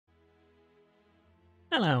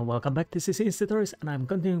Hello, welcome back. This is Insti and I'm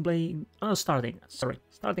continuing playing, starting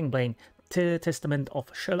playing Testament of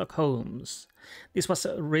Sherlock Holmes. This was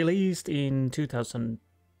released in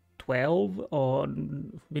 2012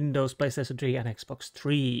 on Windows, PlayStation 3 and Xbox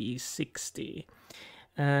 360.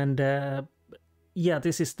 And yeah,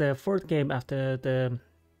 this is the fourth game after the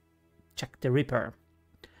Jack the Ripper.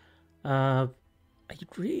 I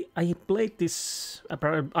played this,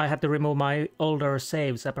 I had to remove my older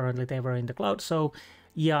saves, apparently they were in the cloud, so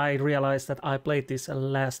yeah, I realized that I played this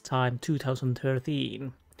last time,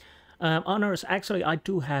 2013. Honors, actually I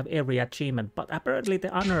do have every achievement, but apparently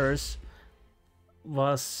the honors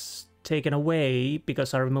was taken away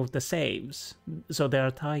because I removed the saves, so they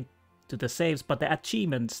are tied to the saves, but the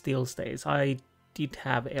achievement still stays. I did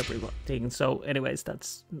have everything, so anyways,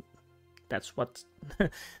 that's what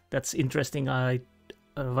that's interesting. I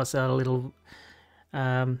was a little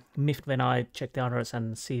miffed when I checked the honors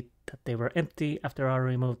and see that they were empty after I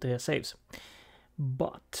removed the saves.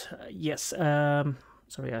 But yes, sorry,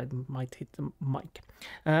 I might hit the mic.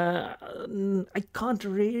 I can't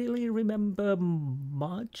really remember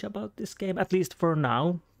much about this game, at least for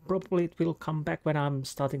now. Probably it will come back when I'm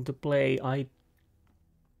starting to play. I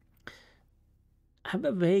have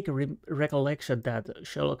a vague recollection that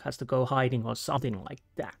Sherlock has to go hiding or something like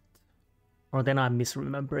that. Or then I'm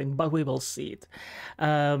misremembering, but we will see it.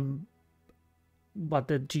 But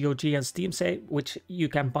the GOG and Steam save, which you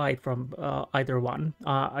can buy it from either one.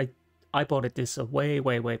 I bought it this way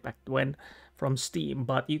back when from Steam,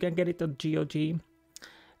 but you can get it on GOG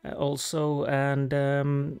also.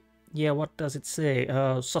 And yeah, what does it say?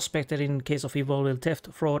 Suspected in case of evil, theft,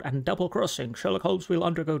 fraud, and double-crossing, Sherlock Holmes will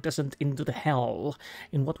undergo descent into the hell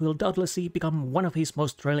in what will doubtlessly become one of his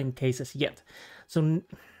most thrilling cases yet. So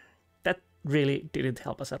that really didn't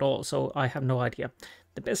help us at all, so I have no idea.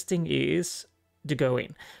 The best thing is to go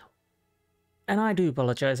in. And I do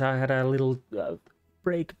apologize, I had a little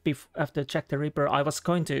break after Jack the Ripper. I was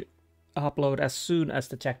going to upload as soon as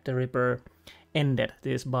the Jack the Ripper ended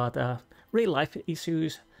this, but real life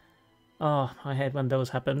issues, I hate when those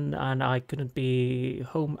happen, and I couldn't be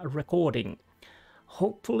home recording.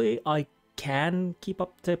 Hopefully I can keep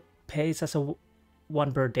up the pace as a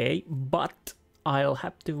one per day, but I'll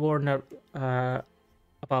have to warn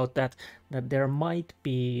about that there might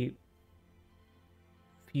be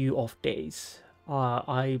few off days.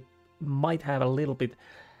 I might have a little bit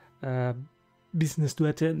business to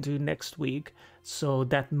attend to next week, so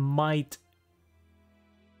that might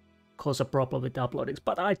cause a problem with uploadings,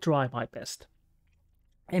 but I try my best.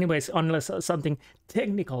 Anyways, unless something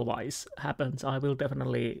technical wise happens, I will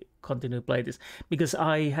definitely continue play this, because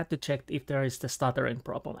I had to check if there is the stuttering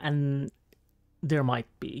problem, and there might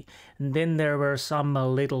be. And then there were some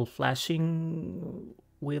little flashing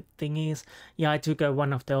weird thingies. Yeah, I took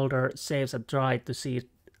one of the older saves and tried to see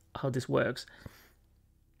how this works.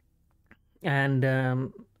 And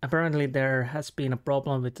apparently there has been a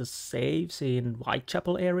problem with the saves in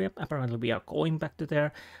Whitechapel area. Apparently we are going back to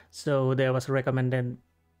there. So there was recommended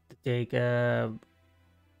to take, I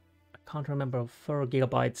can't remember, 4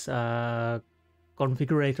 gigabytes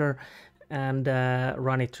configurator and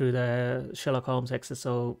run it through the Sherlock Holmes access,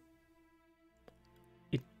 so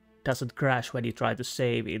it doesn't crash when you try to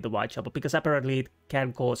save in the Whitechapel, because apparently it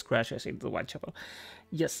can cause crashes in the Whitechapel.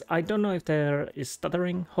 Yes, I don't know if there is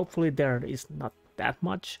stuttering. Hopefully there is not that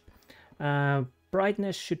much.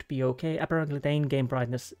 Brightness should be okay. Apparently the in-game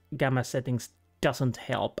brightness gamma settings doesn't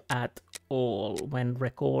help at all when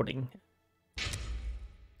recording.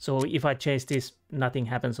 So if I chase this, nothing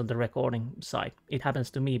happens on the recording side. It happens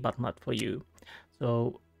to me, but not for you.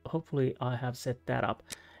 So hopefully I have set that up.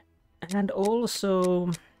 And also,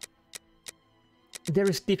 there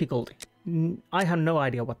is difficulty. I have no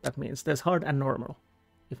idea what that means. There's hard and normal.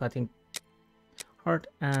 If I think hard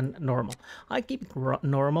and normal. I keep it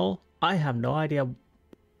normal. I have no idea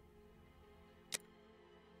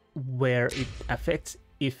where it affects,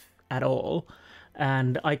 if at all.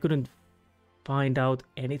 And I couldn't find out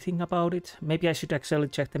anything about it. Maybe I should actually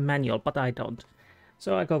check the manual, but I don't.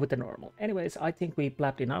 So I go with the normal. Anyways, I think we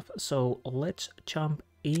blabbed enough, so let's jump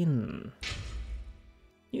in.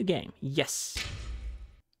 New game, yes.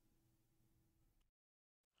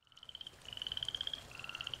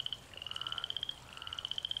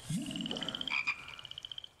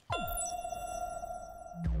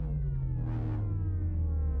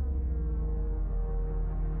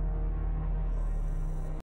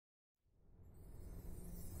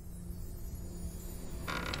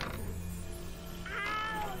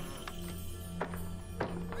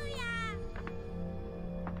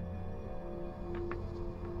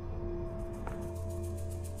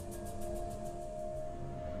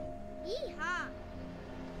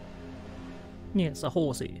 Yes, a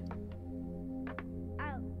horsey.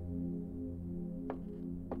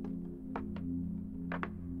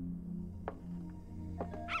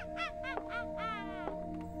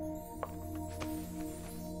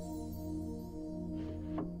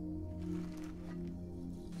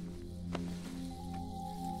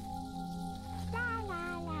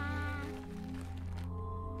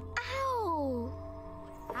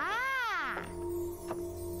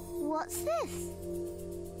 What's this?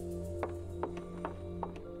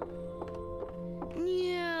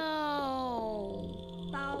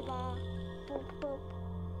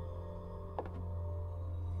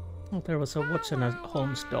 Oh, there was a Watson and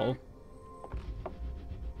Holmes doll.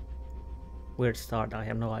 Weird start, I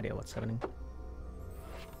have no idea what's happening.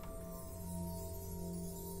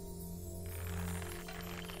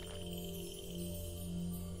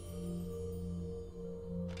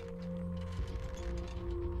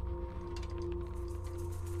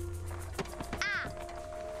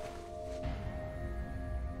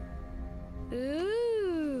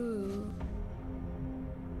 Ooh.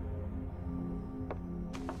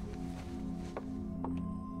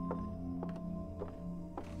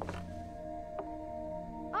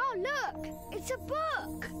 Oh, look! It's a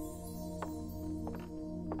book!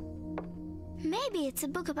 Maybe it's a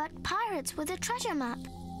book about pirates with a treasure map.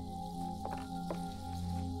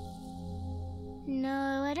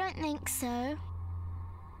 No, I don't think so.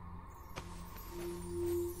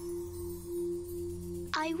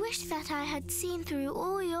 I wish that I had seen through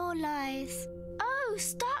all your lies. Oh,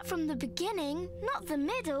 start from the beginning, not the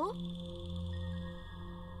middle.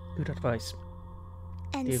 Good advice.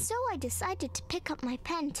 And so I decided to pick up my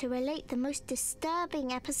pen to relate the most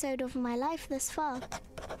disturbing episode of my life thus far.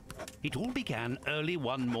 It all began early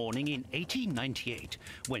one morning in 1898,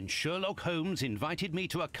 when Sherlock Holmes invited me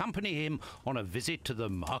to accompany him on a visit to the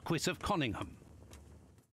Marquis of Conyngham.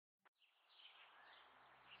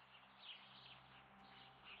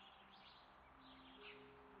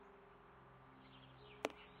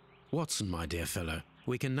 Watson, my dear fellow,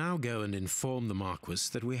 we can now go and inform the Marquis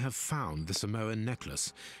that we have found the Samoan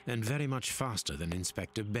necklace, and very much faster than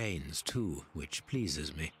Inspector Baines, too, which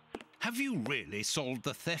pleases me. Have you really solved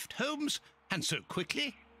the theft, Holmes? And so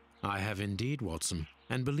quickly? I have indeed, Watson,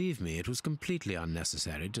 and believe me, it was completely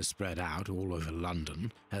unnecessary to spread out all over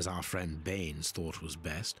London, as our friend Baines thought was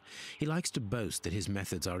best. He likes to boast that his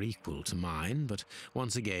methods are equal to mine, but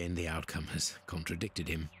once again the outcome has contradicted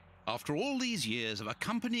him. After all these years of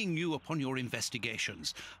accompanying you upon your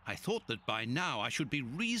investigations, I thought that by now I should be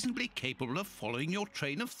reasonably capable of following your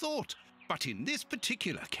train of thought. But in this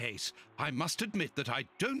particular case, I must admit that I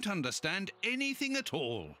don't understand anything at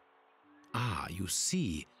all. Ah, you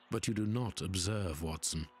see, but you do not observe,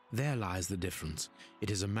 Watson. There lies the difference.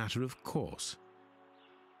 It is a matter of course.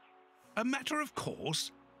 A matter of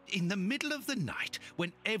course? In the middle of the night,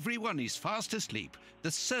 when everyone is fast asleep,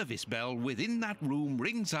 the service bell within that room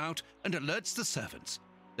rings out and alerts the servants.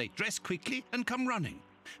 They dress quickly and come running,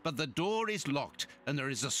 but the door is locked and there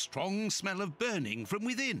is a strong smell of burning from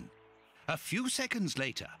within. A few seconds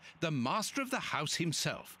later, the master of the house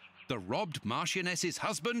himself, the robbed Marchioness's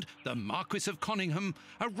husband, the Marquis of Conyngham,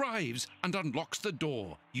 arrives and unlocks the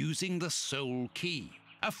door using the sole key.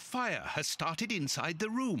 A fire has started inside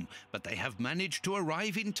the room, but they have managed to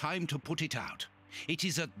arrive in time to put it out. It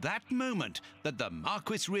is at that moment that the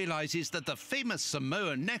Marquis realizes that the famous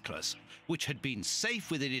Samoan necklace, which had been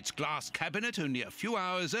safe within its glass cabinet only a few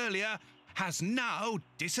hours earlier, has now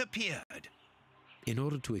disappeared. In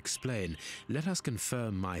order to explain, let us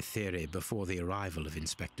confirm my theory before the arrival of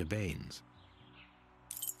Inspector Baines.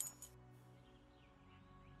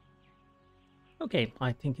 Okay,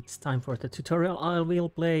 I think it's time for the tutorial. I will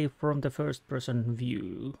play from the first-person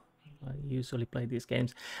view. I usually play these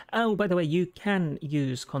games. Oh, by the way, you can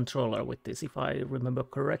use controller with this, if I remember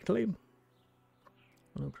correctly.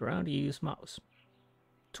 Look around, you use mouse.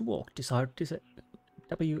 To walk, desired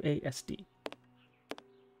WASD.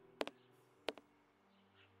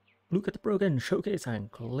 Look at the broken showcase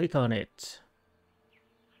and click on it.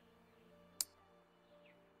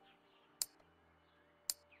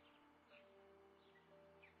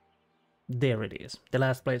 There it is, the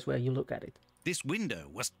last place where you look at it. This window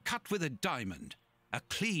was cut with a diamond. A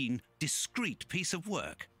clean, discreet piece of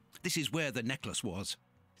work. This is where the necklace was.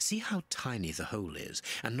 See how tiny the hole is,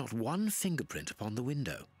 and not one fingerprint upon the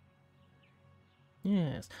window.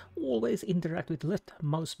 Yes, always interact with the left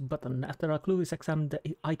mouse button. After a clue is examined,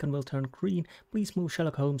 the icon will turn green. Please move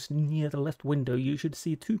Sherlock Holmes near the left window. You should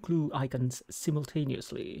see two clue icons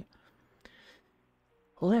simultaneously.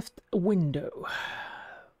 Left window.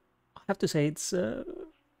 I have to say it's...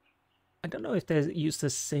 I don't know if they use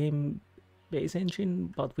the same base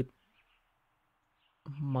engine, but with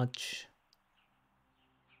much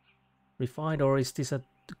refined, or is this a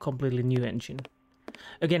completely new engine?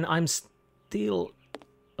 Again, I'm still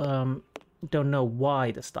don't know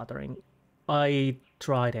why the stuttering. I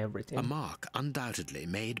tried everything. A mark undoubtedly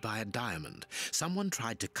made by a diamond. Someone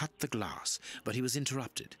tried to cut the glass, but he was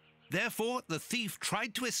interrupted. Therefore, the thief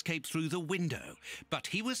tried to escape through the window, but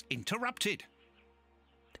he was interrupted.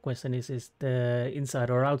 The question is the inside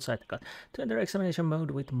or outside the cut? To enter examination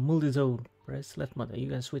mode with multi-zone, press left button. You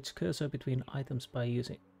can switch cursor between items by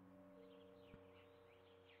using.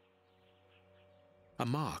 A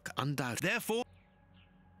mark undoubtedly. Therefore,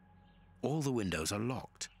 all the windows are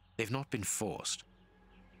locked. They've not been forced.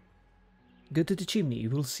 Go to the chimney. You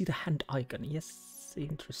will see the hand icon. Yes,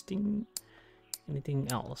 interesting. Anything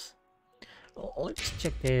else? Let's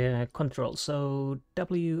check the controls. So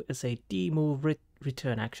W is a D move,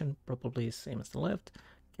 return action, probably same as the left.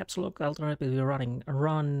 Caps lock, alternatively running,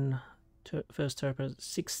 run, first turbo,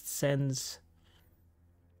 sixth sense.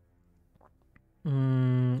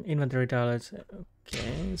 Inventory dialogues.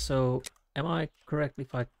 Okay, so am I correct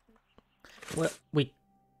if I... Well, wait.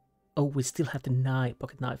 Oh, we still have the knife,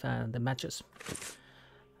 pocket knife and the matches.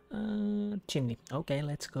 Chimney. Okay,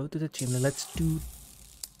 let's go to the chimney. Let's do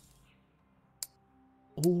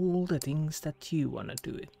all the things that you wanna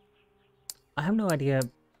do. I have no idea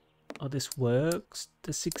how this works,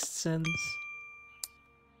 the sixth sense.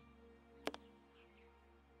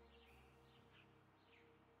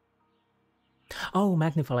 Oh,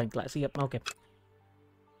 magnifying glass. Yep, okay.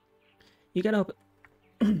 You can open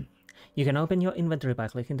you can open your inventory by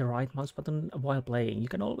clicking the right mouse button while playing. You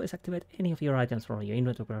can always activate any of your items from your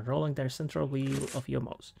inventory by rolling the central wheel of your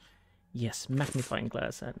mouse. Yes, magnifying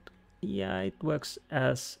glass, and yeah, it works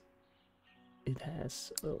as it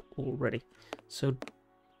has already. So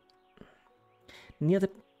near the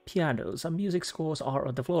piano, some music scores are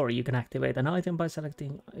on the floor. You can activate an item by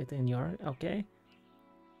selecting it in your... Okay.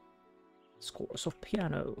 Scores of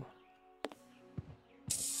piano.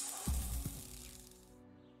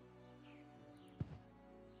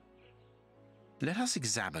 Let us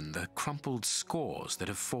examine the crumpled scores that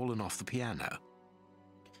have fallen off the piano.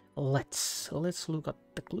 Let's look at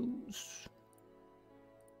the clues.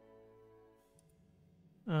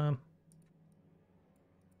 Oh,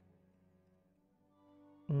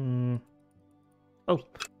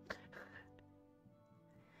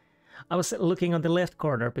 I was looking on the left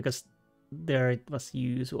corner because there it was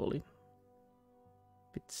usually.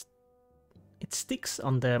 It sticks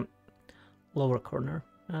on the lower corner.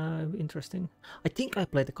 Interesting. I think I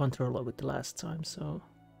played the controller with the last time, so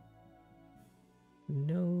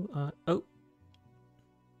no. Oh,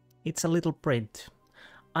 it's a little print.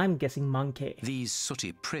 I'm guessing monkey. These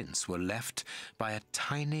sooty prints were left by a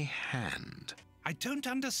tiny hand. I don't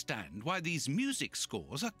understand why these music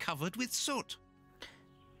scores are covered with soot.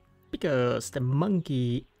 Because the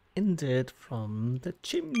monkey entered from the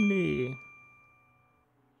chimney.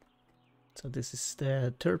 So this is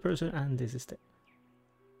the third person and this is the...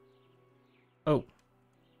 Oh.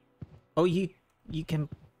 Oh, you can...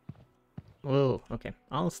 Oh, okay.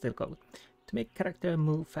 I'll still go. To make character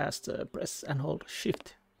move faster, press and hold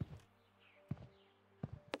shift.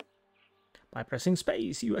 By pressing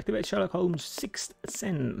space, you activate Sherlock Holmes' sixth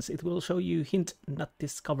sense. It will show you hint not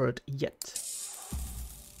discovered yet.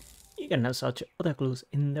 You can now search other clues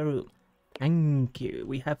in the room. Thank you.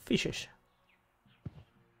 We have fishes.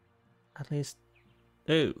 At least...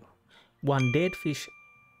 Oh. One dead fish.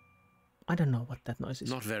 I don't know what that noise is.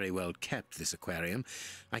 Not very well kept, this aquarium.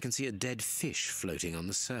 I can see a dead fish floating on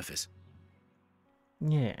the surface.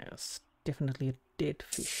 Yes, definitely a dead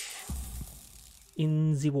fish.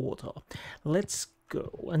 In the water. Let's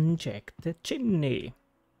go and check the chimney.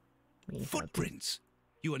 Footprints?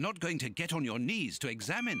 You are not going to get on your knees to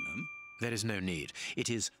examine them? There is no need. It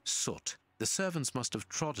is soot. The servants must have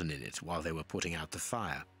trodden in it while they were putting out the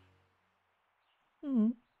fire.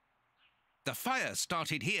 The fire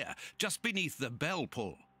started here, just beneath the bell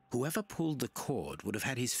pull. Whoever pulled the cord would have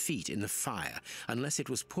had his feet in the fire, unless it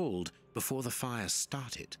was pulled before the fire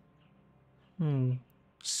started.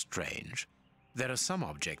 Strange. There are some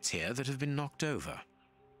objects here that have been knocked over.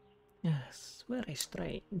 Yes, very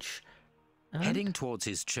strange. And... Heading towards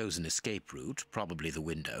his chosen escape route, probably the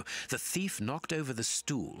window, the thief knocked over the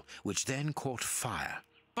stool, which then caught fire.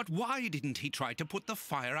 But why didn't he try to put the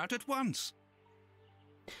fire out at once?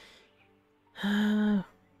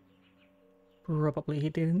 Probably he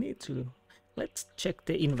didn't need to. Let's check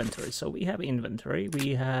the inventory. So we have inventory.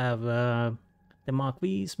 We have the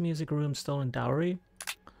Marquis music room stolen dowry.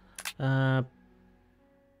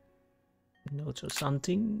 Notes or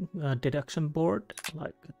something. Deduction board.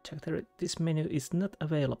 Like, check there. This menu is not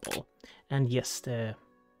available. And yes, the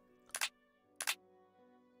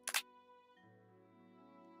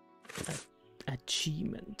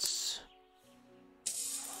achievements.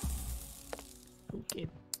 Okay,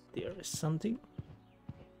 there is something.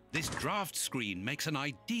 This draft screen makes an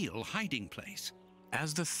ideal hiding place.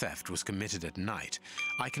 As the theft was committed at night,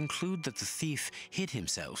 I conclude that the thief hid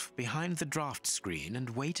himself behind the draft screen and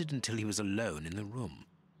waited until he was alone in the room.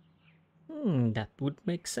 That would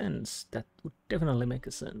make sense. That would definitely make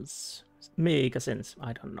a sense. Make a sense.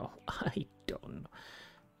 I don't know. I don't know.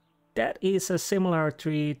 That is a similar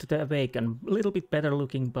tree to the Awaken. A little bit better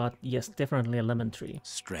looking, but yes, definitely a lemon tree.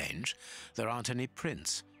 Strange. There aren't any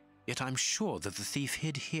prints. Yet I'm sure that the thief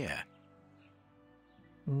hid here.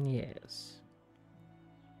 Yes.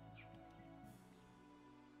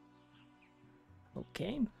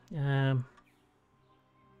 Okay. I'm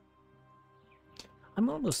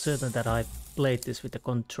almost certain that I played this with the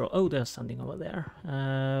control. Oh, there's something over there.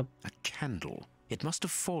 A candle. It must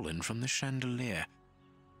have fallen from the chandelier.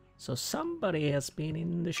 So somebody has been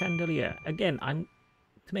in the chandelier. Again, I'm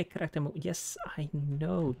to make character move. Yes, I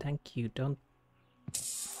know. Thank you. Don't.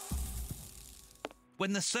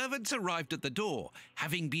 When the servants arrived at the door,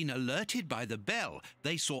 having been alerted by the bell,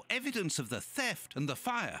 they saw evidence of the theft and the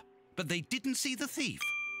fire, but they didn't see the thief.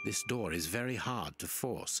 This door is very hard to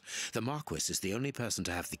force. The Marquis is the only person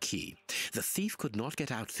to have the key. The thief could not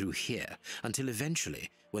get out through here until eventually,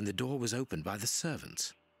 when the door was opened by the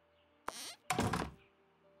servants.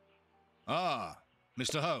 Ah,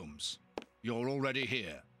 Mr. Holmes, you're already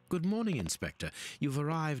here. Good morning, Inspector. You've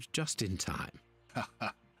arrived just in time.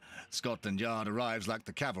 Scotland Yard arrives like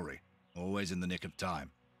the cavalry, always in the nick of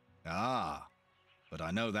time. Ah, but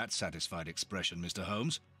I know that satisfied expression, Mr.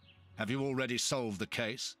 Holmes. Have you already solved the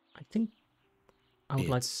case? I think I would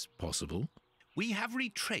like. It's possible. We have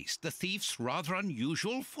retraced the thief's rather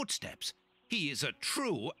unusual footsteps. He is a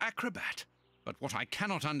true acrobat. But what I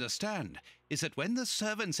cannot understand is that when the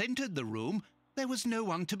servants entered the room, there was no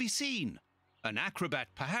one to be seen. An acrobat,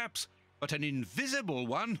 perhaps, but an invisible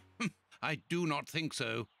one? I do not think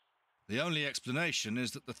so. The only explanation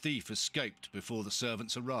is that the thief escaped before the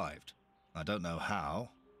servants arrived. I don't know how,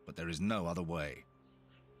 but there is no other way.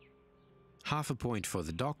 Half a point for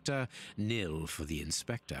the doctor, nil for the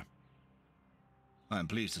inspector. I am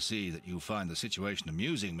pleased to see that you find the situation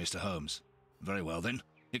amusing, Mr. Holmes. Very well then,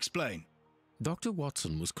 explain. Dr.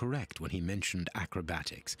 Watson was correct when he mentioned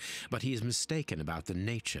acrobatics, but he is mistaken about the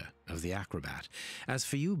nature of the acrobat. As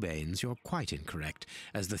for you, Baines, you're quite incorrect,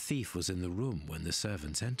 as the thief was in the room when the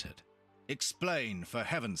servants entered. Explain, for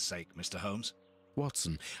heaven's sake, Mr. Holmes.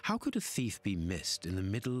 Watson, how could a thief be missed in the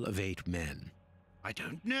middle of 8 men? I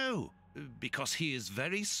don't know. Because he is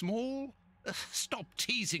very small? Stop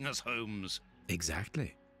teasing us, Holmes.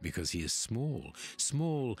 Exactly, because he is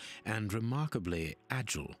small and remarkably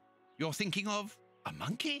agile. You're thinking of a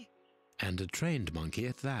monkey? And a trained monkey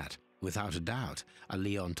at that, without a doubt, a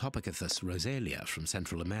Leontopithecus rosalia from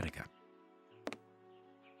Central America.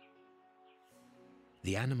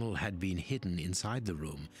 The animal had been hidden inside the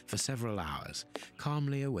room for several hours,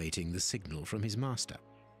 calmly awaiting the signal from his master.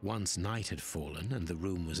 Once night had fallen and the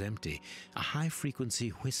room was empty, a high-frequency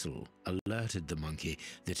whistle alerted the monkey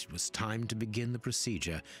that it was time to begin the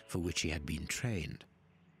procedure for which he had been trained.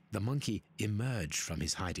 The monkey emerged from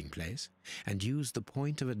his hiding place and used the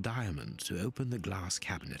point of a diamond to open the glass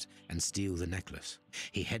cabinet and steal the necklace.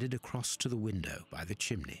 He headed across to the window by the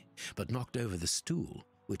chimney, but knocked over the stool,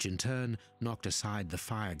 which in turn knocked aside the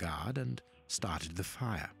fire guard and started the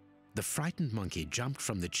fire. The frightened monkey jumped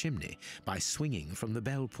from the chimney by swinging from the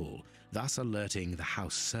bell pull, thus alerting the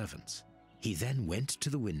house servants. He then went to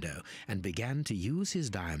the window and began to use his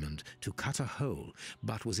diamond to cut a hole,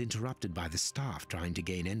 but was interrupted by the staff trying to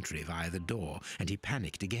gain entry via the door, and he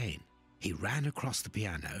panicked again. He ran across the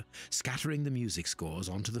piano, scattering the music scores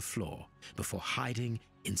onto the floor, before hiding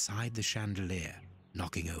inside the chandelier,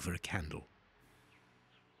 knocking over a candle.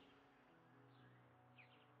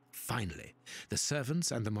 Finally, the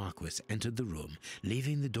servants and the Marquis entered the room,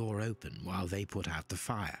 leaving the door open while they put out the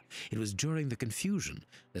fire. It was during the confusion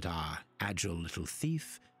that our agile little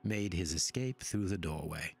thief made his escape through the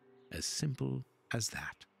doorway. As simple as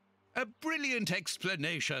that. A brilliant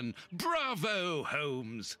explanation. Bravo,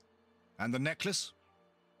 Holmes. And the necklace?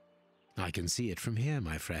 I can see it from here,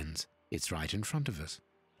 my friends. It's right in front of us.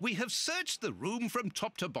 We have searched the room from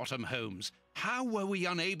top to bottom, Holmes. How were we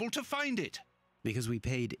unable to find it? Because we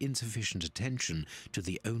paid insufficient attention to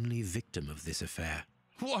the only victim of this affair.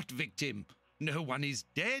 What victim? No one is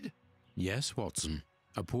dead? Yes, Watson.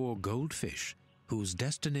 A poor goldfish whose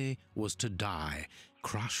destiny was to die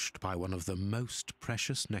crushed by one of the most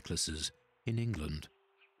precious necklaces in England.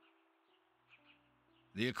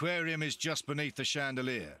 The aquarium is just beneath the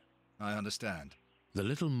chandelier. I understand. The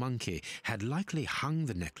little monkey had likely hung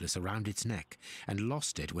the necklace around its neck and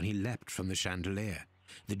lost it when he leapt from the chandelier.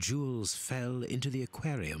 The jewels fell into the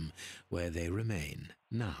aquarium, where they remain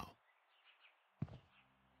now.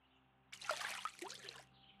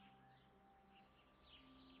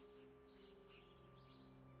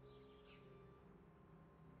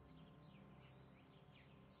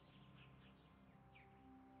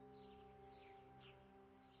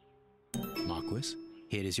 Marquis,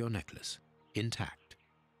 here is your necklace, intact,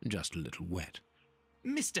 just a little wet.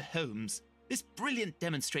 Mr. Holmes, this brilliant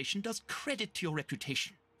demonstration does credit to your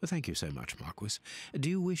reputation. Thank you so much, Marquis. Do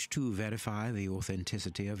you wish to verify the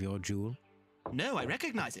authenticity of your jewel? No, I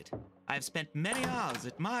recognize it. I have spent many hours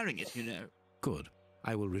admiring it, you know. Good.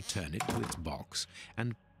 I will return it to its box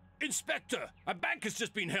and... Inspector, a bank has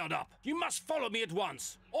just been held up. You must follow me at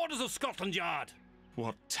once. Orders of Scotland Yard.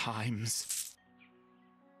 What times?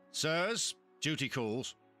 Sirs, duty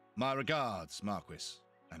calls. My regards, Marquis.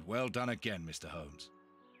 And well done again, Mr. Holmes.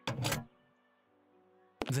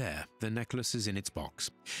 There, the necklace is in its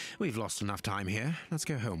box. We've lost enough time here. Let's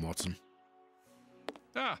go home, Watson.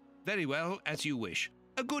 Ah, very well, as you wish.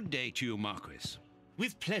 A good day to you, Marquis.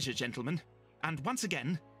 With pleasure, gentlemen. And once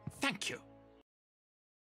again, thank you.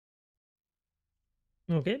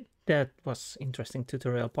 Okay, that was interesting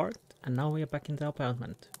tutorial part. And now we are back in the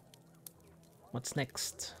apartment. What's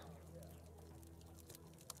next?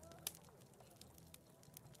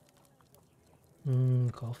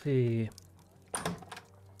 Coffee.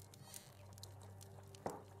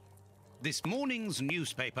 This morning's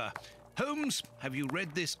newspaper. Holmes, have you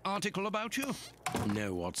read this article about you?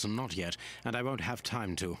 No, Watson, not yet, and I won't have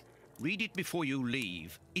time to. Read it before you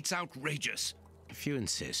leave. It's outrageous. If you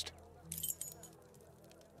insist.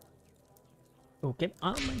 Okay,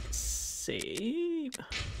 I'll make a save.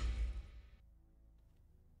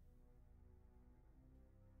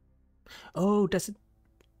 Oh, does it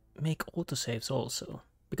make autosaves also?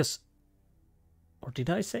 Because... Or did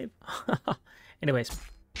I save? Anyways.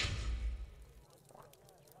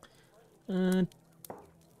 Yeah,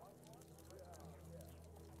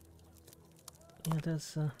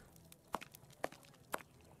 that's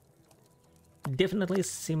definitely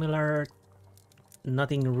similar.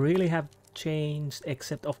 Nothing really have changed,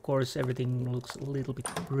 except of course everything looks a little bit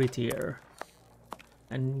prettier.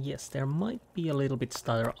 And yes, there might be a little bit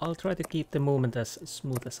stutter. I'll try to keep the movement as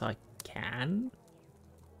smooth as I can.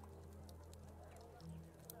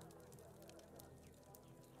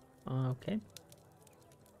 Okay.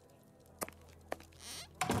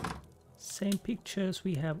 Same pictures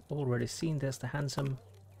we have already seen. There's the handsome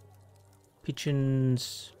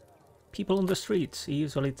pigeons, people on the streets.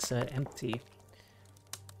 Usually it's empty.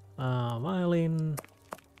 Violin,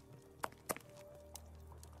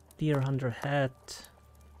 deer hunter hat,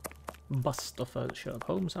 bust of Sherlock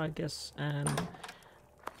Holmes, I guess. And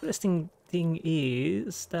interesting thing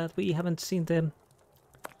is that we haven't seen the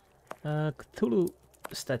Cthulhu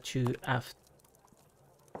statue after.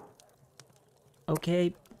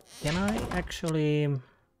 Okay, can I actually...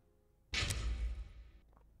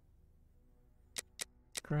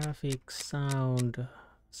 Graphics, sound,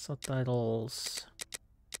 subtitles...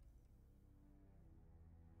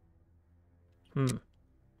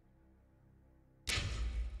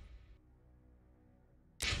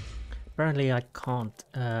 Apparently I can't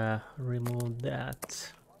remove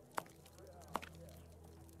that.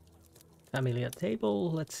 Familiar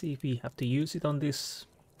table, let's see if we have to use it on this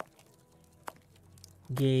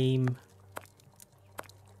game.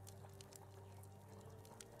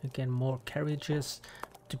 Again, more carriages.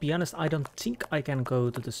 To be honest, I don't think I can go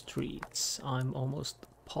to the streets. I'm almost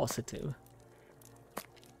positive.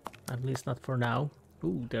 At least not for now.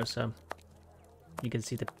 Ooh, there's a... You can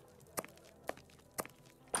see the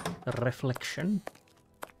reflection.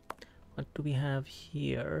 What do we have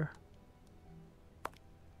here?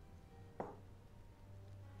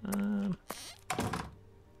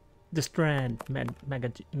 The Strand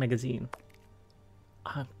magazine.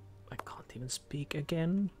 I can't even speak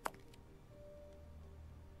again.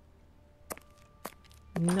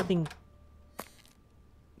 Nothing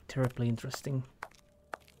terribly interesting.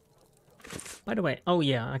 By the way, oh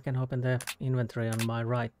yeah, I can open the inventory on my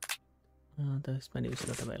right. This menu is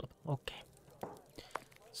not available. Okay.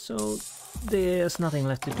 So there's nothing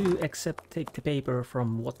left to do except take the paper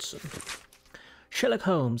from Watson. Sherlock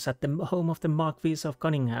Holmes at the home of the Marquis of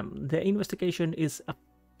Cunningham. The investigation is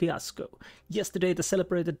fiasco. Yesterday, the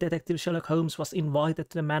celebrated detective Sherlock Holmes was invited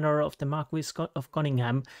to the manor of the Marquis of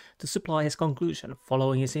Cunningham to supply his conclusion.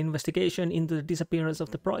 Following his investigation into the disappearance of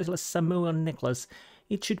the priceless Samoan necklace,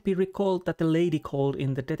 it should be recalled that the lady called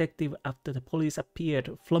in the detective after the police appeared,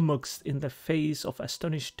 flummoxed in the face of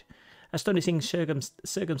astonishing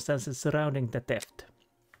circumstances surrounding the theft.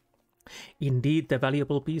 Indeed, the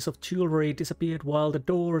valuable piece of jewelry disappeared while the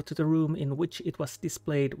door to the room in which it was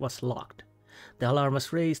displayed was locked. The alarm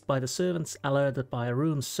was raised by the servants, alerted by a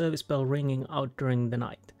room service bell ringing out during the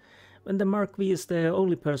night. When the Marquis, the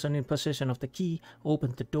only person in possession of the key,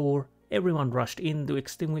 opened the door, everyone rushed in to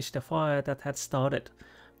extinguish the fire that had started,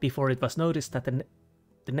 before it was noticed that the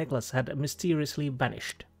necklace had mysteriously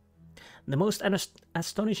vanished. The most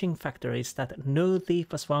astonishing factor is that no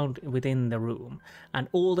thief was found within the room, and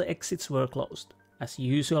all the exits were closed. As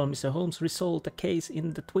usual, Mr. Holmes resolved the case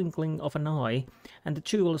in the twinkling of an eye, and the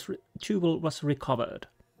jewel was recovered.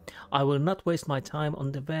 I will not waste my time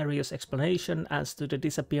on the various explanations as to the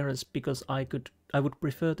disappearance because I would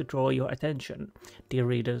prefer to draw your attention, dear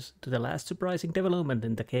readers, to the last surprising developments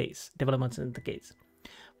in the case.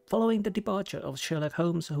 Following the departure of Sherlock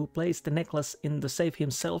Holmes, who placed the necklace in the safe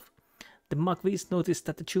himself, the Marquis noticed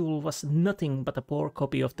that the jewel was nothing but a poor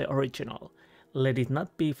copy of the original. Let it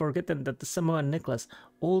not be forgotten that the Samoan necklace,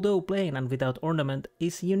 although plain and without ornament,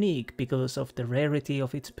 is unique because of the rarity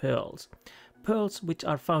of its pearls. Pearls which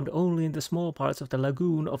are found only in the small parts of the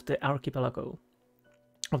lagoon of the archipelago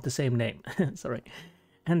of the same name,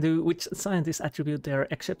 and to which scientists attribute their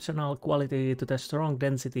exceptional quality to the strong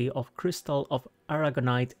density of crystal of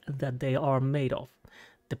aragonite that they are made of.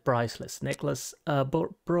 The priceless necklace,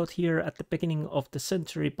 brought here at the beginning of the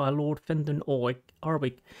century by Lord Fenton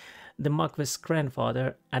Arwick, the Marquis'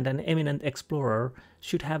 grandfather and an eminent explorer,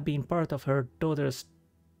 should have been part of her daughter's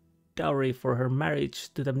dowry for her marriage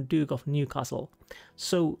to the Duke of Newcastle.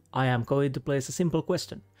 So I am going to place a simple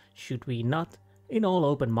question. Should we not, in all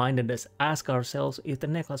open-mindedness, ask ourselves if the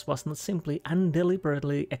necklace was not simply and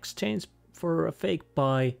deliberately exchanged for a fake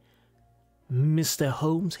by Mr.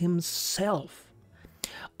 Holmes himself?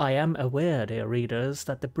 I am aware, dear readers,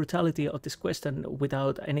 that the brutality of this question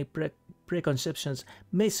without any preconceptions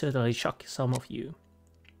may certainly shock some of you.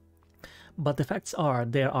 But the facts are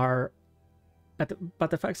there,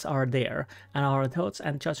 and our thoughts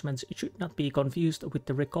and judgments should not be confused with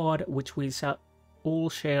the regard which we all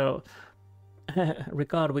share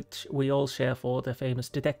for the famous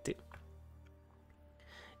detective.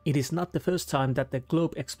 It is not the first time that the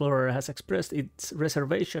Globe Explorer has expressed its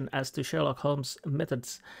reservation as to Sherlock Holmes'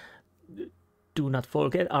 methods. Do not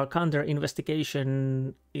forget our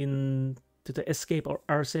counter-investigation into the escape of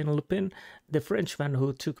Arsène Lupin, the Frenchman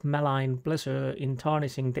who took malign pleasure in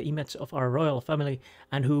tarnishing the image of our royal family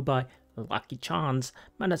and who, by lucky chance,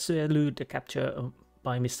 managed to elude the capture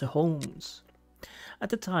by Mr. Holmes. At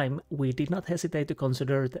the time, we did not hesitate to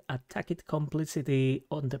consider a tacit complicity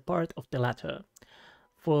on the part of the latter.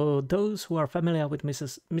 For those who are familiar with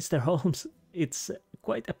Mr. Holmes, it's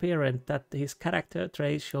quite apparent that his character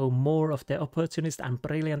traits show more of the opportunist and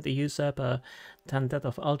brilliant usurper than that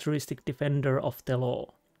of altruistic defender of the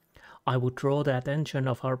law. I would draw the attention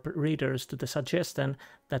of our readers to the suggestion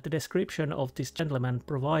that the description of this gentleman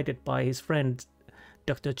provided by his friend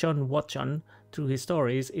Dr. John Watson through his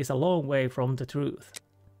stories is a long way from the truth.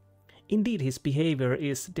 Indeed, his behavior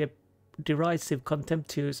is derisive,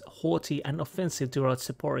 contemptuous, haughty, and offensive towards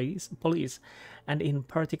the police, and in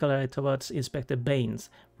particular towards Inspector Baines,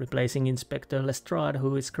 replacing Inspector Lestrade,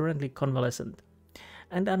 who is currently convalescent.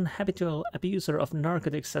 And an habitual abuser of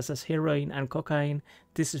narcotics such as heroin and cocaine.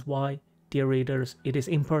 This is why, dear readers, it is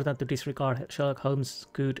important to disregard Sherlock Holmes'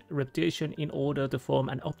 good reputation in order to form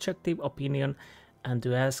an objective opinion and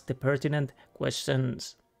to ask the pertinent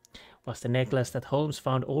questions. Was the necklace that Holmes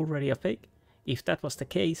found already a fake? If that was the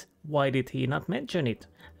case, why did he not mention it?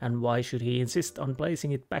 And why should he insist on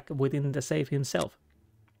placing it back within the safe himself?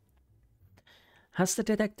 Has the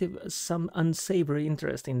detective some unsavory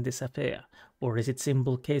interest in this affair, or is it a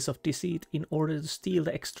simple case of deceit in order to steal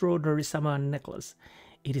the extraordinary Samoan necklace?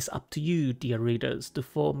 It is up to you, dear readers, to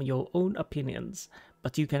form your own opinions,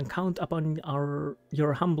 but you can count upon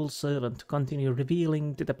your humble servant to continue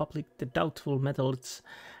revealing to the public the doubtful methods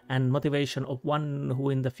and motivation of one who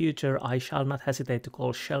in the future I shall not hesitate to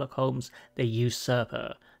call Sherlock Holmes the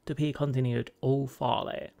usurper. To be continued, O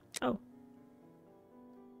Farley. Oh.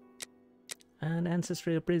 And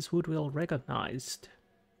ancestry of Prince Woodville recognized.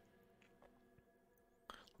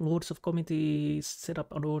 Lords of Committee set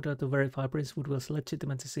up an order to verify Prince Woodville's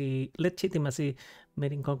legitimacy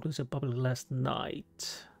made in conclusion public last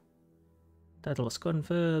night. That was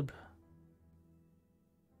confirmed.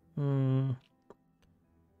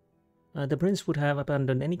 The prince would have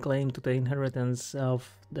abandoned any claim to the inheritance of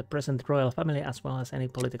the present royal family as well as any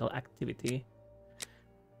political activity.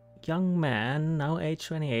 Young man, now age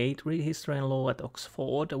 28, read history and law at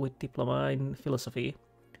Oxford with diploma in philosophy.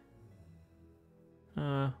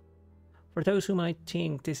 For those who might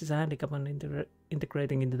think this is a handicap on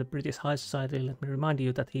integrating into the British high society, let me remind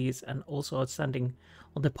you that he is also outstanding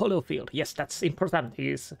on the polo field. Yes, that's important. He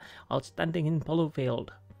is outstanding in polo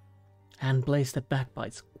field and plays the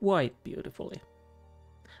bagpipes quite beautifully.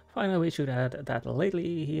 Finally, we should add that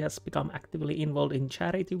lately he has become actively involved in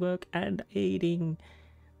charity work and aiding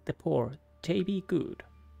the poor. J.B. Good.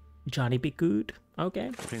 Johnny B. Good?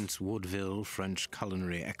 Okay. Prince Woodville, French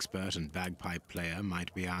culinary expert and bagpipe player,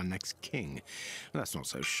 might be our next king. That's not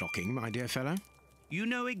so shocking, my dear fellow. You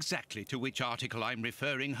know exactly to which article I'm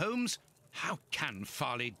referring, Holmes. How can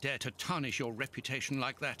Farley dare to tarnish your reputation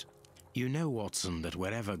like that? You know, Watson, that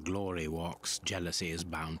wherever glory walks, jealousy is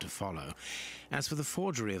bound to follow. As for the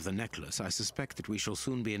forgery of the necklace, I suspect that we shall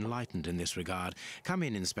soon be enlightened in this regard. Come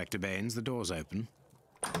in, Inspector Baines, the door's open.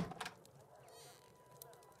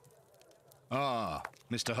 Ah,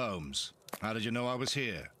 Mr. Holmes. How did you know I was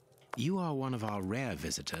here? You are one of our rare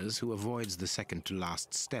visitors who avoids the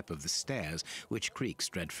second-to-last step of the stairs, which creaks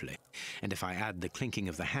dreadfully. And if I add the clinking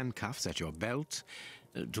of the handcuffs at your belt,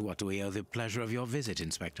 to what do we owe the pleasure of your visit,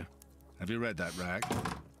 Inspector? Have you read that rag?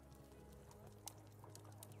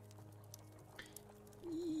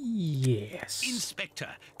 Yes. Inspector,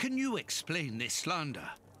 can you explain this slander?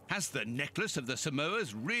 Has the necklace of the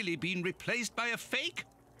Samoas really been replaced by a fake?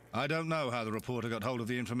 I don't know how the reporter got hold of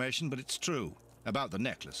the information, but it's true. About the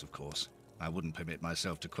necklace, of course. I wouldn't permit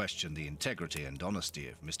myself to question the integrity and honesty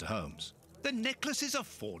of Mr. Holmes. The necklace is a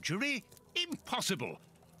forgery? Impossible!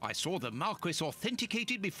 I saw the Marquis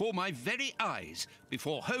authenticated before my very eyes,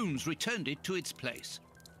 before Holmes returned it to its place.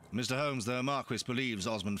 Mr. Holmes, the Marquis believes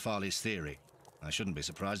Osmond Farley's theory. I shouldn't be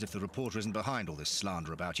surprised if the reporter isn't behind all this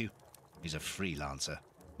slander about you. He's a freelancer,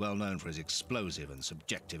 well known for his explosive and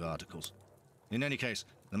subjective articles. In any case,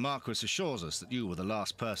 the Marquis assures us that you were the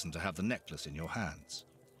last person to have the necklace in your hands.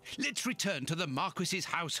 Let's return to the Marquis's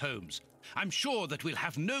house, Holmes. I'm sure that we'll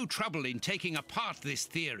have no trouble in taking apart this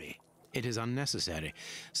theory. It is unnecessary.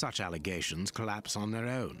 Such allegations collapse on their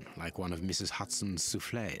own, like one of Mrs. Hudson's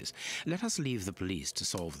soufflés. Let us leave the police to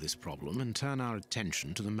solve this problem and turn our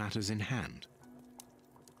attention to the matters in hand.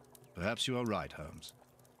 Perhaps you are right, Holmes.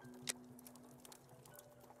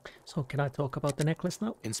 So, can I talk about the necklace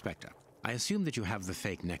now? Inspector, I assume that you have the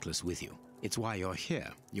fake necklace with you. It's why you're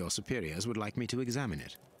here. Your superiors would like me to examine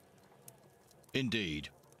it. Indeed.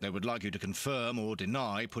 They would like you to confirm or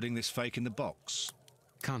deny putting this fake in the box.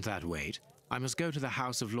 Can't that wait? I must go to the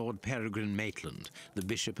house of Lord Peregrine Maitland, the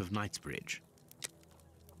Bishop of Knightsbridge.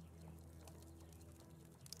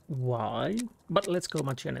 Why? But let's go,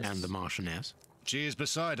 Marchioness. And the Marchioness? She is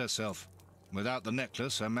beside herself. Without the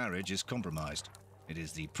necklace, her marriage is compromised. It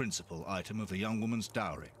is the principal item of the young woman's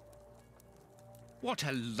dowry. What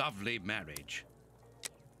a lovely marriage.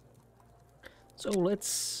 So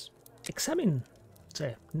let's examine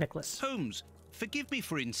the necklace. Holmes, forgive me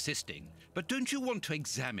for insisting, but don't you want to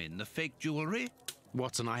examine the fake jewelry?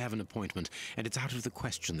 Watson, I have an appointment, and it's out of the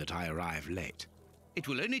question that I arrive late. It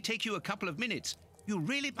will only take you a couple of minutes. You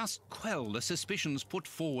really must quell the suspicions put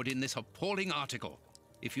forward in this appalling article.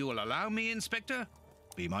 If you will allow me, Inspector?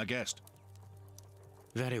 Be my guest.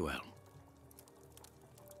 Very well.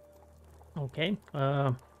 Okay.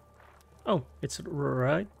 Oh, it's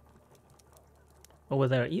right over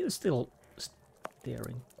there. You're still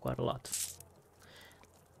staring quite a lot.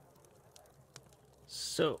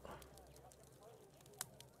 So,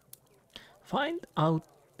 find out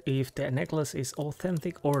if the necklace is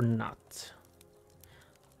authentic or not.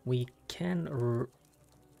 We can...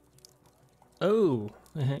 Oh,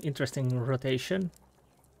 interesting rotation.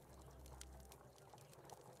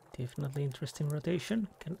 Definitely interesting rotation.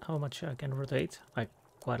 How much I can rotate?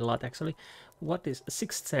 Quite a lot, actually. What is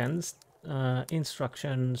 6 tenths?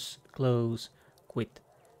 Instructions, close, quit.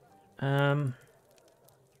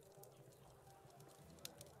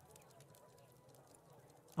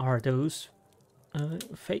 Are those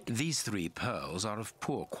fake? These 3 pearls are of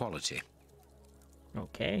poor quality.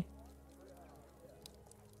 Okay.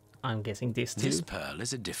 I'm guessing this too. This pearl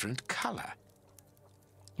is a different color.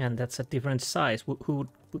 And that's a different size. Who would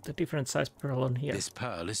put the different size pearl on here? This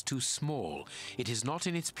pearl is too small. It is not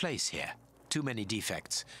in its place here. Too many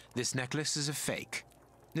defects. This necklace is a fake.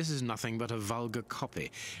 This is nothing but a vulgar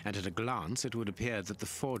copy, and at a glance it would appear that the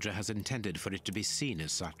forger has intended for it to be seen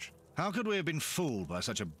as such. How could we have been fooled by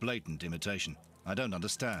such a blatant imitation? I don't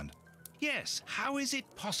understand. Yes, how is it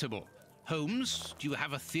possible? Holmes, do you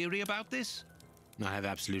have a theory about this? I have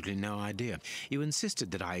absolutely no idea. You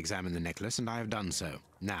insisted that I examine the necklace, and I have done so.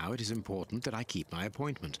 Now it is important that I keep my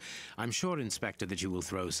appointment. I'm sure, Inspector, that you will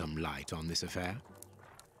throw some light on this affair.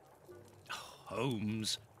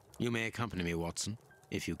 Holmes. You may accompany me, Watson,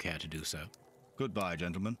 if you care to do so. Goodbye,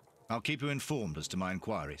 gentlemen. I'll keep you informed as to my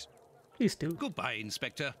inquiries. Please do. Goodbye,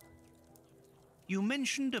 Inspector. You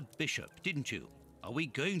mentioned a bishop, didn't you? Are we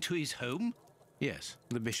going to his home? Yes,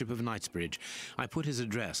 the Bishop of Knightsbridge. I put his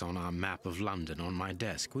address on our map of London on my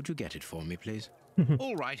desk. Would you get it for me, please?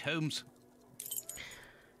 All right, Holmes.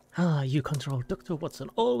 Ah, you control Dr. Watson.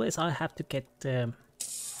 Always I have to get the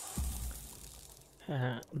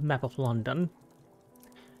map of London.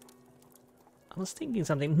 I was thinking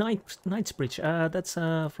something. Knightsbridge. That's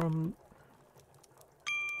from...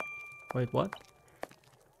 Wait, what?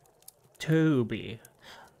 Toby.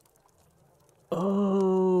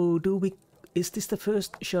 Oh, do we... Is this the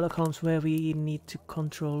first Sherlock Holmes where we need to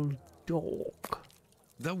control dog?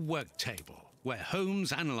 The work table, where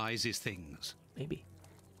Holmes analyzes things. Maybe.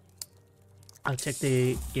 I'll check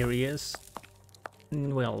the areas.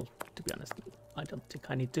 Well, to be honest, I don't think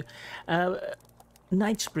I need to.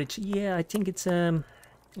 Knightsbridge, yeah, I think it's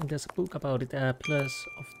there's a book about it, Pillars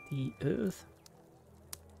of the Earth.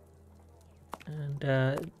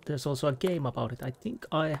 And there's also a game about it. I think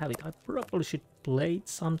I have it. I probably should play it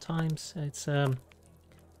sometimes. It's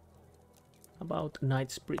about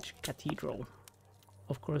Knightsbridge Cathedral,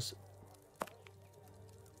 of course.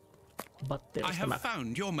 But there's I the have map.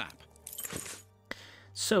 found your map.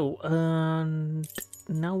 So,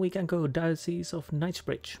 now we can go Diocese of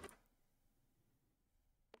Knightsbridge.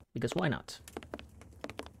 Because why not?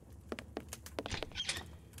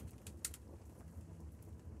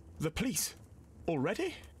 The police?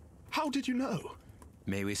 Already? How did you know?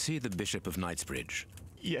 May we see the Bishop of Knightsbridge?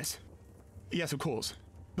 Yes. Yes, of course.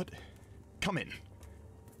 But come in.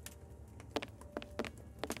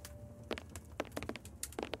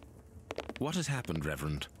 What has happened,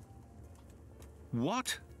 Reverend?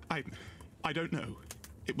 What? I don't know.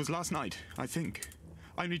 It was last night, I think.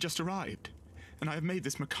 I only just arrived, and I have made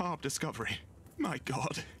this macabre discovery. My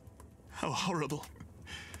God, how horrible.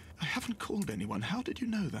 I haven't called anyone. How did you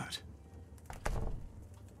know that?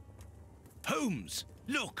 Holmes,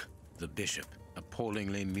 look! The Bishop,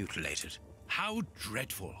 appallingly mutilated. How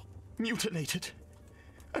dreadful. Mutilated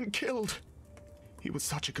and killed. He was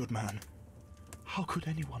such a good man. How could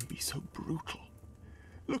anyone be so brutal?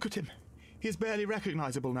 Look at him. He is barely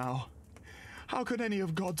recognizable now. How could any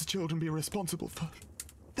of God's children be responsible for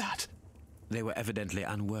that? They were evidently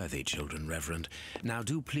unworthy children, Reverend. Now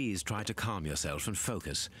do please try to calm yourself and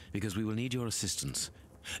focus, because we will need your assistance.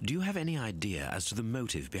 Do you have any idea as to the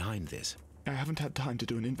motive behind this? I haven't had time to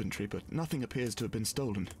do an inventory, but nothing appears to have been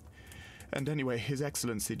stolen. And anyway, His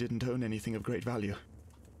Excellency didn't own anything of great value.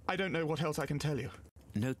 I don't know what else I can tell you.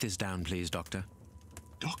 Note this down, please, Doctor.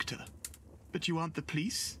 Doctor? But you aren't the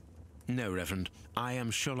police? No, Reverend. I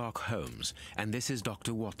am Sherlock Holmes, and this is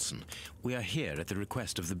Dr. Watson. We are here at the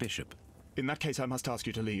request of the Bishop. In that case, I must ask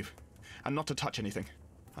you to leave, and not to touch anything.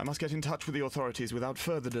 I must get in touch with the authorities without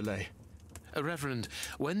further delay. Reverend,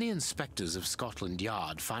 when the inspectors of Scotland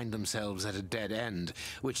Yard find themselves at a dead end,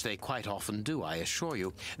 which they quite often do, I assure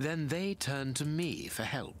you, then they turn to me for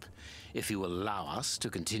help. If you will allow us to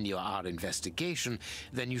continue our investigation,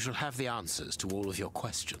 then you shall have the answers to all of your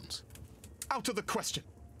questions. Out of the question!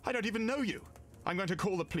 I don't even know you! I'm going to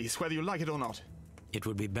call the police, whether you like it or not. It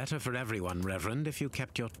would be better for everyone, Reverend, if you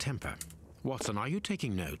kept your temper. Watson, are you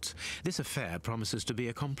taking notes? This affair promises to be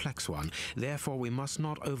a complex one, therefore we must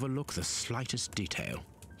not overlook the slightest detail.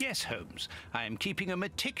 Yes, Holmes. I am keeping a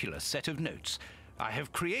meticulous set of notes. I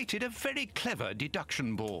have created a very clever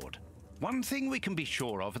deduction board. One thing we can be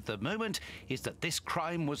sure of at the moment is that this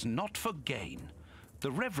crime was not for gain.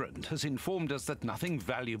 The Reverend has informed us that nothing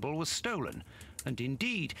valuable was stolen, and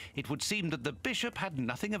indeed it would seem that the Bishop had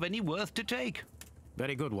nothing of any worth to take.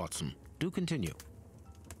 Very good, Watson. Do continue.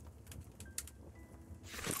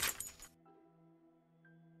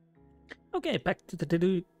 Okay, back to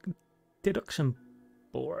the deduction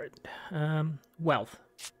board. Wealth.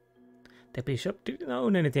 The Bishop didn't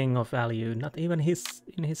own anything of value, not even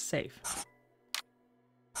in his safe.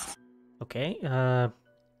 Okay,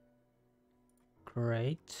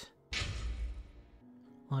 great.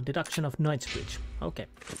 Deduction of Knightsbridge. Okay.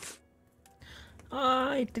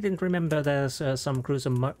 I didn't remember there's some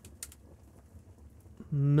gruesome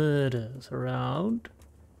murders around.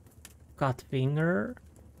 Cut finger.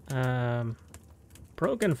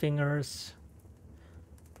 Broken fingers.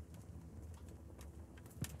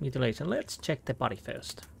 Mutilation. Let's check the body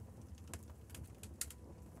first.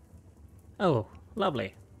 Oh,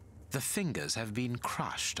 lovely. The fingers have been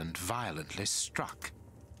crushed and violently struck.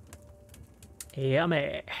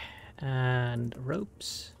 Yummy. And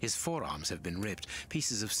ropes. His forearms have been ripped.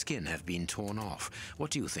 Pieces of skin have been torn off. What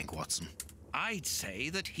do you think, Watson? I'd say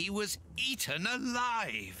that he was eaten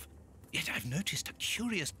alive. Yet I've noticed a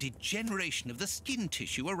curious degeneration of the skin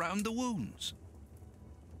tissue around the wounds.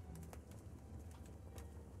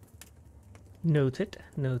 Noted,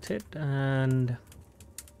 noted, and...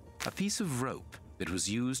 A piece of rope that was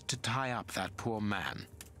used to tie up that poor man.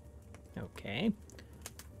 Okay.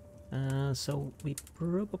 So we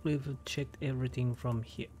probably have checked everything from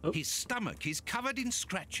here. Oh. His stomach is covered in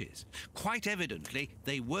scratches. Quite evidently,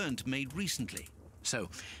 they weren't made recently. So,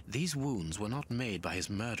 these wounds were not made by his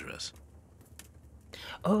murderers.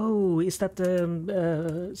 Oh, is that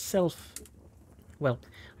self... Well,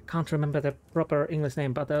 I can't remember the proper English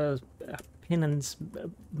name, but penance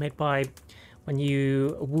made by when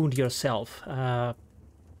you wound yourself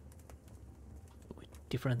with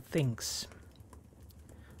different things.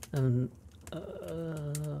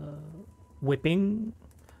 Whipping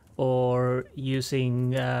or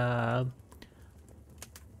using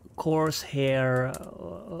coarse hair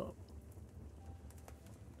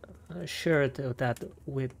shirt that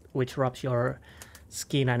which rubs your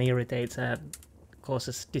skin and irritates and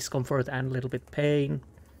causes discomfort and a little bit pain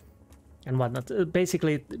and whatnot.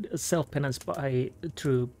 Basically, self-penance by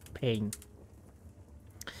through pain.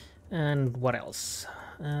 And what else?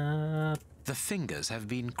 The fingers have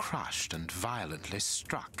been crushed and violently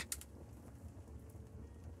struck.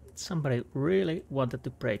 Somebody really wanted to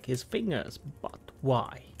break his fingers, but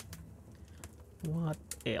why? What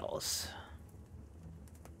else?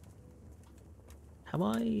 Have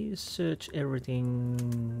I searched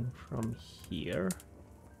everything from here?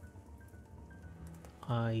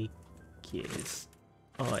 I guess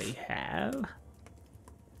I have.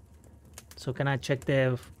 So can I check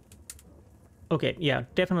the... Okay, yeah,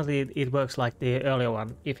 definitely it works like the earlier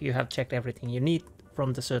one. If you have checked everything you need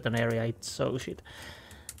from the certain area, it shows it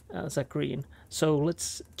as a green. So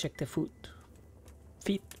let's check the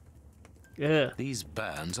feet. Ugh. These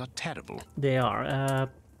burns are terrible. They are.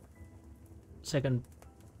 Second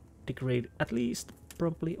degree, at least,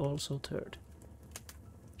 probably also third.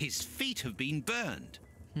 His feet have been burned.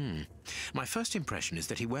 My first impression is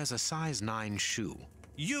that he wears a size 9 shoe.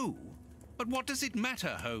 You? But what does it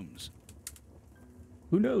matter, Holmes?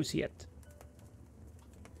 Who knows yet?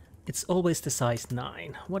 It's always the size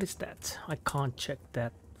 9. What is that? I can't check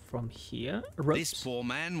that from here. Ropes. This poor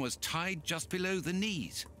man was tied just below the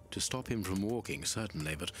knees. To stop him from walking,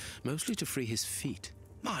 certainly, but mostly to free his feet.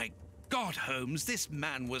 My God, Holmes, this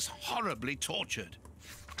man was horribly tortured.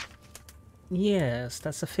 Yes,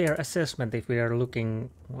 that's a fair assessment if we are looking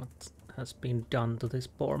what has been done to this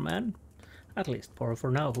poor man. At least for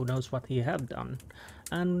now, who knows what he have done.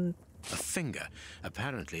 And... A finger.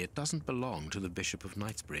 Apparently it doesn't belong to the Bishop of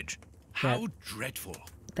Knightsbridge. How dreadful.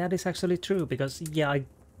 That is actually true, because, yeah, I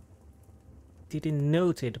didn't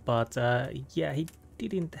note it, but, yeah, he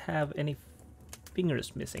didn't have any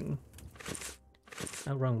fingers missing.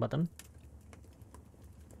 Oh, wrong button.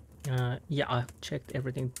 Yeah, I've checked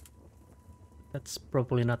everything. That's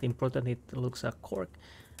probably not important, it looks a cork.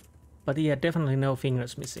 But yeah, definitely no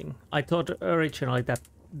fingers missing. I thought originally that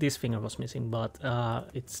this finger was missing, but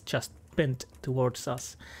it's just bent towards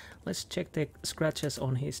us. Let's check the scratches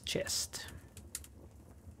on his chest.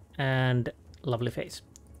 And lovely face.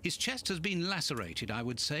 His chest has been lacerated, I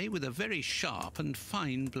would say, with a very sharp and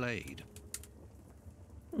fine blade.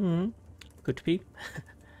 Could be.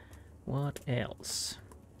 What else?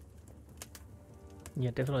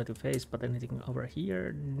 Yeah, definitely the face, but anything over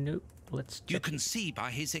here? Nope. Let's check. You can see by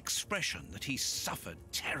his expression that he suffered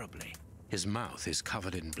terribly. His mouth is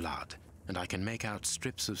covered in blood, and I can make out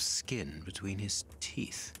strips of skin between his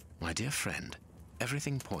teeth. My dear friend,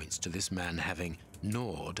 everything points to this man having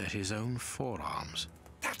gnawed at his own forearms.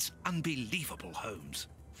 That's unbelievable, Holmes.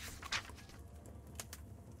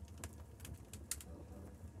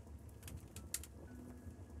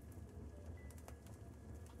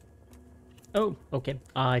 Oh, okay.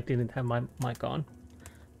 I didn't have my mic on.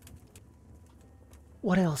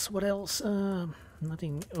 What else? What else?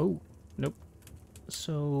 Nothing. Oh, nope.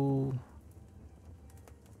 So,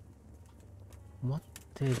 what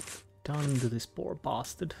they've done to this poor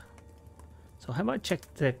bastard? So have I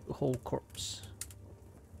checked the whole corpse?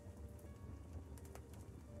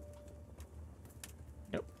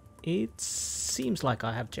 Nope. It seems like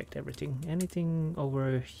I have checked everything. Anything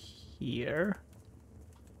over here?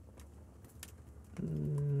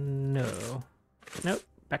 No. Nope.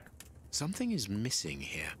 Back. Something is missing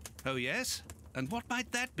here. Oh, yes? And what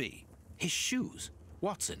might that be? His shoes.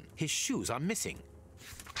 Watson, his shoes are missing.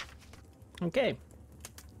 Okay.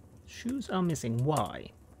 Shoes are missing. Why?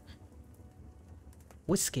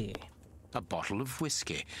 Whiskey. A bottle of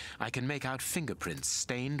whiskey. I can make out fingerprints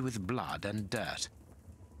stained with blood and dirt.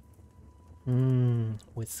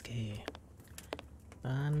 Whiskey.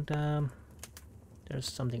 And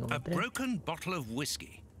there's something over there. A broken bottle of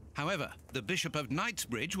whiskey. However, the Bishop of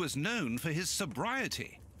Knightsbridge was known for his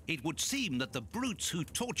sobriety. It would seem that the brutes who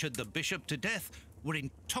tortured the bishop to death were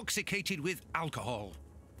intoxicated with alcohol.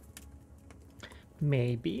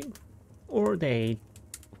 Maybe. Or they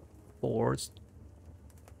forced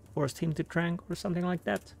him to drink or something like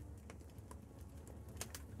that.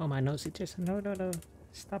 Oh, my nose itches. No.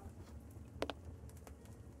 Stop.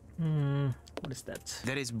 What is that?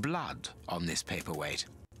 There is blood on this paperweight.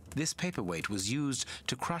 This paperweight was used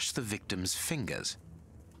to crush the victim's fingers.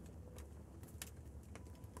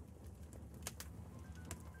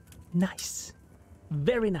 Nice.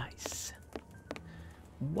 Very nice.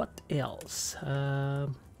 What else?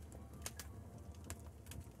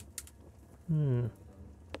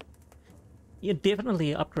 You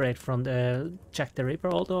definitely upgrade from the Jack the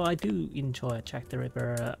Ripper, although I do enjoy Jack the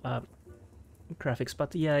Ripper graphics,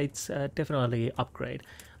 but yeah, it's definitely upgrade.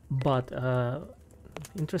 But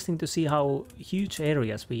interesting to see how huge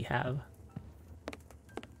areas we have.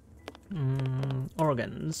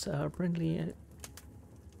 Organs, Brindley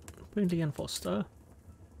and Foster.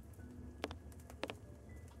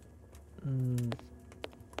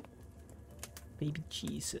 Baby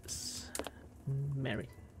Jesus. Mary.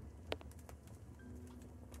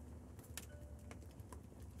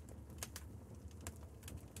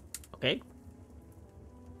 Okay.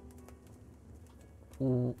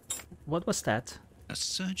 What was that? A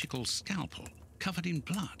surgical scalpel covered in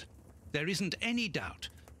blood. There isn't any doubt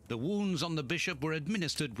the wounds on the bishop were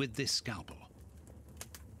administered with this scalpel.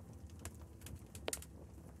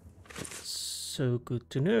 So good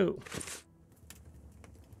to know.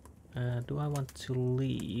 Do I want to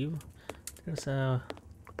leave? There's a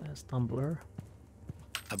tumbler.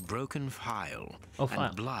 A broken phial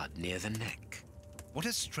and blood near the neck. What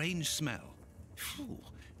a strange smell. Phew.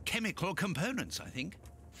 Chemical components, I think.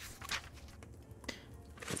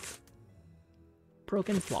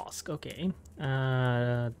 Broken flask, okay.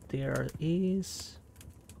 There is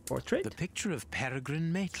a portrait. The picture of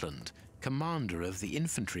Peregrine Maitland, commander of the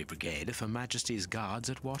infantry brigade of Her Majesty's Guards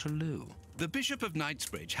at Waterloo. The Bishop of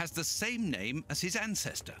Knightsbridge has the same name as his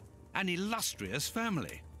ancestor, an illustrious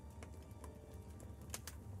family.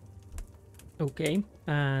 Okay,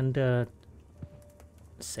 and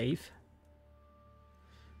safe.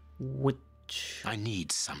 Which... I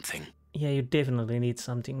need something. Yeah, you definitely need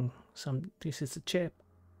something. This is a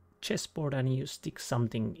chessboard and you stick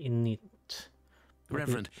something in it.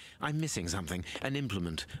 Reverend, I'm missing something. An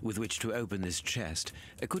implement with which to open this chest.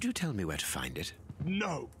 Could you tell me where to find it?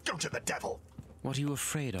 No! Go to the devil! What are you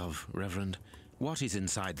afraid of, Reverend? What is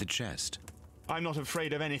inside the chest? I'm not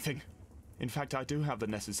afraid of anything. In fact, I do have the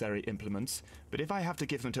necessary implements, but if I have to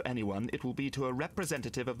give them to anyone, it will be to a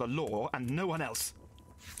representative of the law and no one else.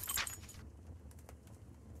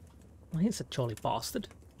 Well, he's a jolly bastard.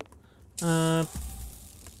 Oh,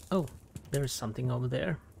 there's something over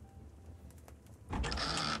there.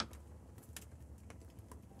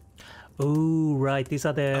 Oh, right, these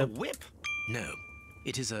are the... A whip? No,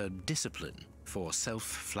 it is a discipline for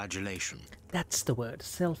self-flagellation. That's the word,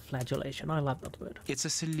 self-flagellation. I love that word. It's a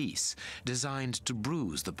cilice designed to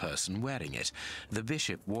bruise the person wearing it. The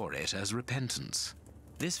bishop wore it as repentance.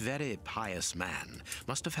 This very pious man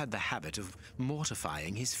must have had the habit of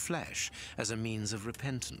mortifying his flesh as a means of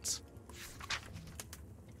repentance.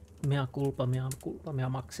 Mea culpa, mea culpa, mea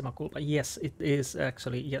maxima culpa. Yes, it is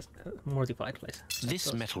actually, yes, mortified flesh.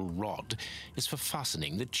 This metal rod is for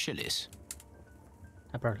fastening the chalice.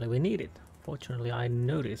 Apparently we need it. Fortunately, I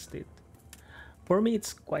noticed it. For me,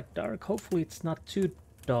 it's quite dark. Hopefully, it's not too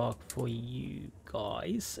dark for you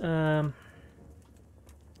guys.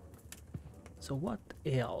 So what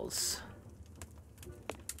else?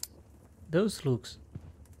 Those looks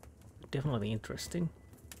definitely interesting.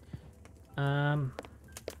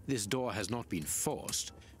 This door has not been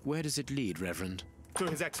forced. Where does it lead, Reverend? To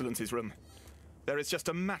His Excellency's room. There is just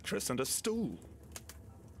a mattress and a stool.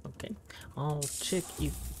 Okay, I'll check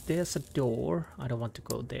if there's a door. I don't want to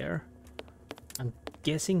go there. I'm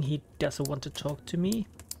guessing he doesn't want to talk to me.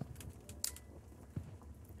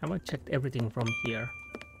 I might check everything from here.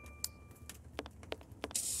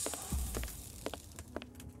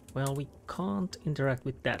 Well, we can't interact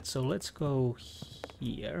with that, so let's go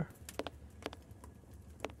here.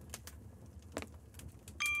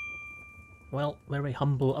 Well, very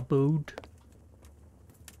humble abode.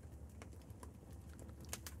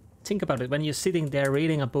 think about it. When you're sitting there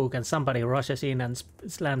reading a book and somebody rushes in and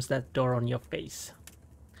slams that door on your face.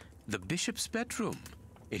 The bishop's bedroom.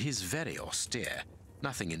 It is very austere.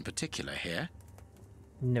 Nothing in particular here.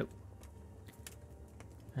 No.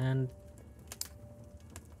 And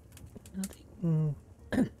nothing.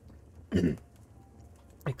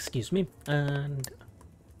 Excuse me. And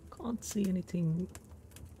can't see anything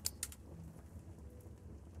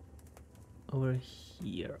over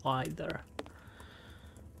here either.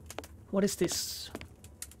 What is this?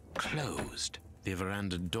 Closed. The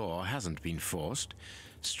veranda door hasn't been forced.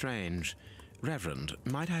 Strange. Reverend,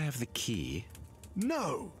 might I have the key?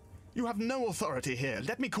 No! You have no authority here.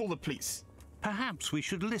 Let me call the police. Perhaps we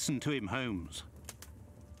should listen to him, Holmes.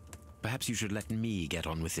 Perhaps you should let me get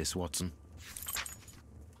on with this, Watson.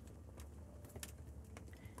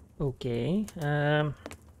 Okay.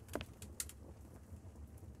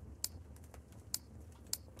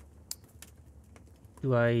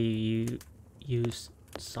 Do I use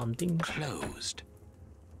something? Closed.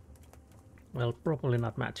 Well, probably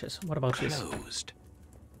not matches. What about this? Closed.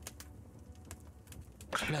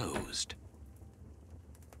 Closed.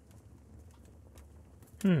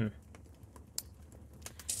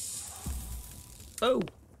 Oh!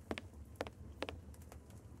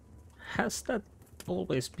 Has that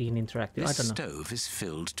always been interactive? I This don't know. stove is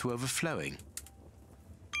filled to overflowing.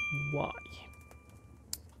 Why?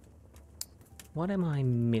 What am I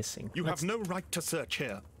missing? You have no right to search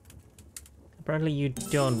here. Apparently you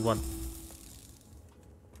don't want...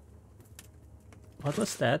 What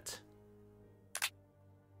was that?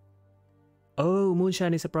 Oh,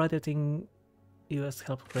 moonshine is a brighter thing. US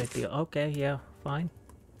help a great deal. Okay, yeah, fine.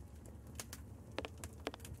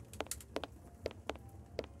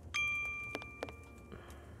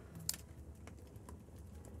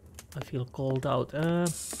 I feel called out.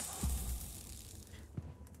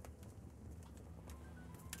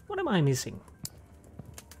 What am I missing?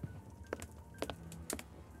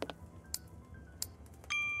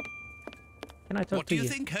 Can I talk What to do you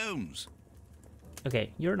think, Holmes?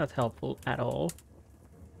 Okay, you're not helpful at all.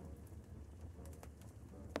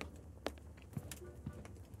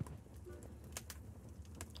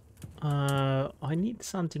 I need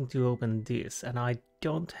something to open this, and I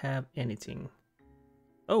don't have anything.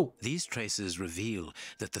 Oh! These traces reveal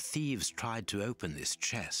that the thieves tried to open this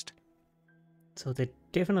chest. So they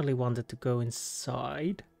definitely wanted to go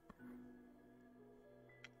inside.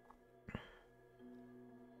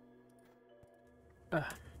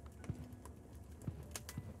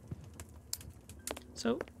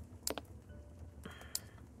 So...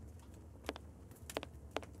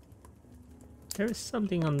 there is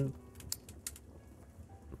something on...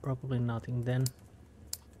 Probably nothing then.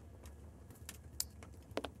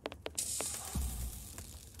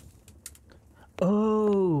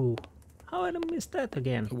 Oh! How did I miss that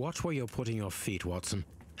again? Watch where you're putting your feet, Watson.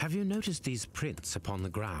 Have you noticed these prints upon the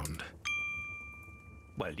ground?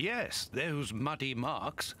 Well, yes, those muddy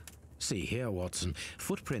marks. See here, Watson.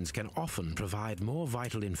 Footprints can often provide more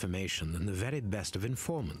vital information than the very best of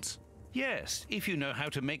informants. Yes, if you know how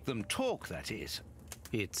to make them talk, that is.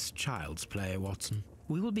 It's child's play, Watson.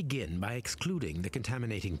 We will begin by excluding the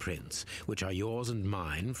contaminating prints, which are yours and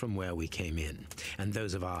mine from where we came in, and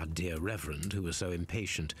those of our dear Reverend who was so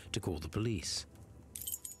impatient to call the police.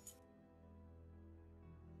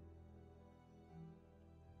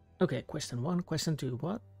 Okay, question 1, question 2,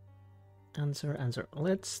 what? Answer.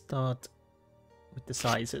 Let's start with the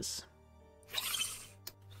sizes.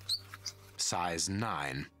 Size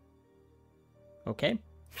 9. Okay.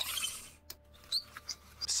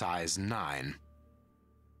 Size 9.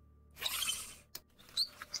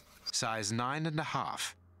 Size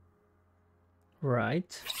 9.5.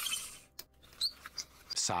 Right.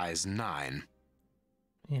 Size 9.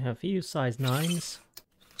 We have a few size 9s.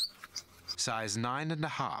 Size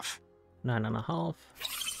 9.5. 9.5.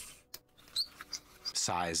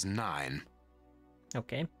 Size 9.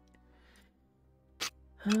 Okay.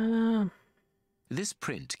 This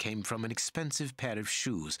print came from an expensive pair of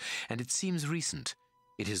shoes, and it seems recent.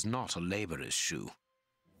 It is not a laborer's shoe.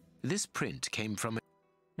 This print came from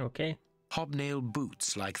Okay. hobnail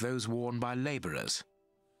boots like those worn by laborers.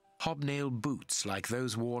 Hobnail boots like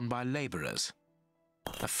those worn by laborers.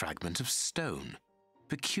 A fragment of stone.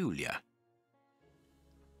 Peculiar.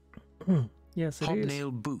 Yes, it is.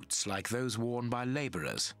 Hobnail boots like those worn by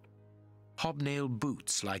laborers. Hobnail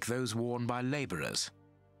boots like those worn by laborers.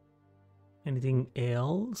 Anything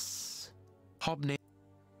else? Hobnail.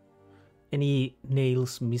 Any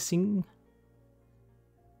nails missing?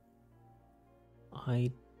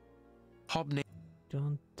 I Hobnail.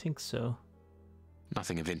 don't think so.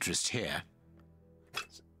 Nothing of interest here.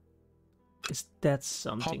 Is that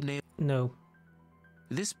something? Hobnail. No.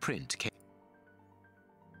 This print came.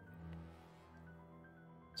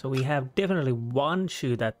 So we have definitely one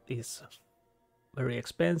shoe that is very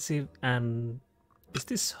expensive, and is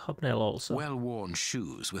this hobnail also? Well-worn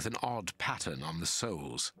shoes with an odd pattern on the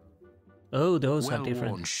soles. Oh, those are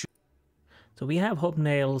different. So we have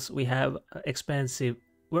hobnails, we have expensive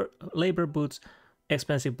labor boots,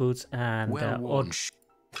 expensive boots, and well-worn.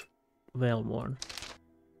 Well-worn.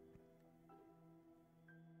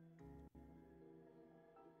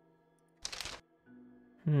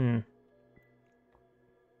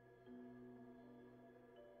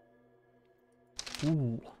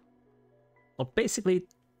 Ooh. Well, basically,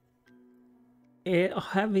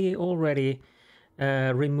 have we already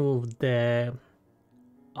removed the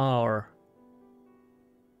our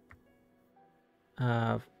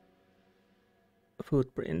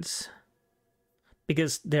footprints?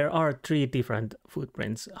 Because there are 3 different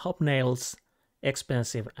footprints: hobnails,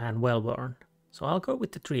 expensive, and well-worn. So I'll go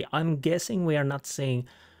with the 3. I'm guessing we are not saying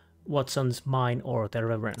Watson's, mine, or the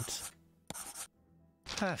Reverend's.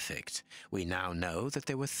 Perfect. We now know that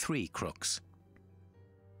there were 3 crooks.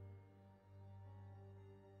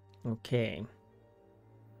 Okay.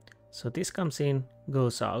 So this comes in,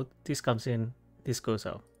 goes out. This comes in, this goes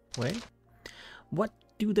out. Wait. What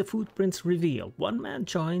do the footprints reveal? One man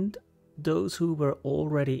joined those who were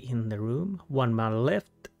already in the room. One man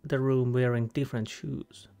left the room wearing different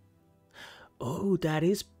shoes. Oh, that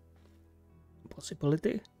is a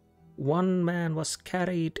possibility. One man was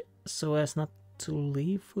carried so as not to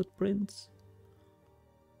leave footprints.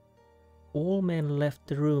 All men left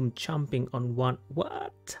the room jumping on one.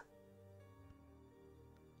 What?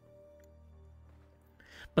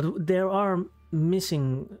 But there are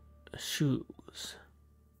missing shoes.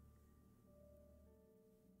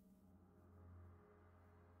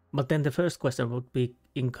 But then the first question would be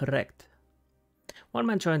incorrect. One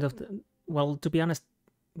man joined of the... Well, to be honest,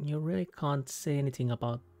 you really can't say anything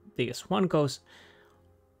about this. One goes...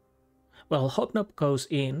 Well, Hobnob goes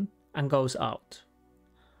in and goes out.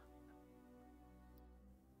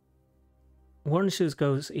 One shoes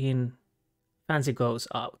goes in, Fancy goes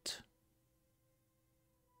out.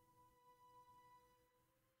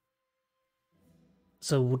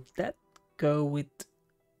 So would that go with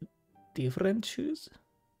different shoes?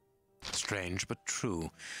 Strange but true.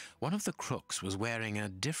 One of the crooks was wearing a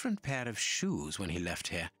different pair of shoes when he left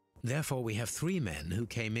here. Therefore, we have 3 men who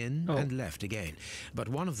came in and left again. But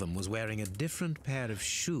one of them was wearing a different pair of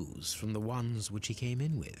shoes from the ones which he came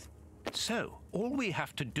in with. So, all we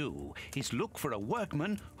have to do is look for a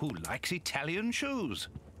workman who likes Italian shoes.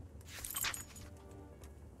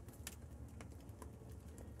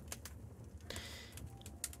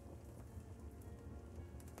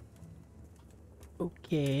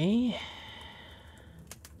 Okay.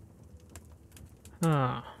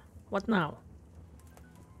 What now?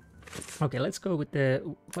 Okay, let's go with the...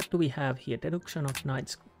 What do we have here? Deduction of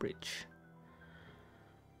Knightsbridge.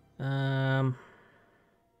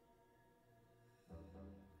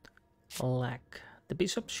 Lack. The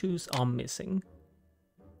bishop's shoes are missing.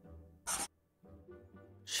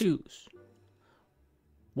 Shoes.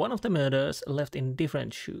 One of the murderers left in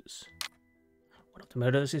different shoes. One of the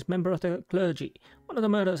murderers is member of the clergy. One of the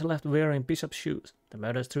murderers left wearing bishop's shoes. The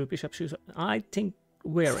murderers threw bishop's shoes. I think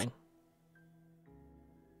wearing.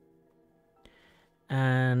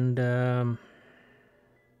 And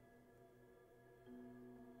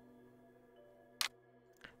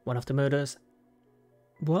one of the murderers...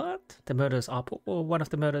 What? The murderers are poor. Or one of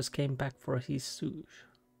the murderers came back for his shoes.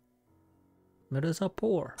 Murderers are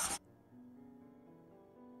poor.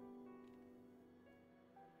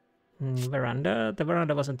 Veranda. The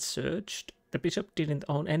veranda wasn't searched. The bishop didn't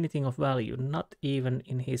own anything of value, not even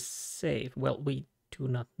in his safe. Well, we do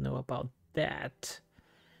not know about that.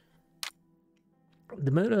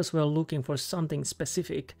 The murderers were looking for something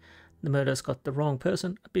specific. The murderers got the wrong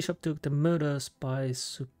person. A bishop took the murderers by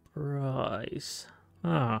surprise.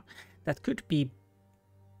 That could be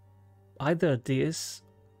either this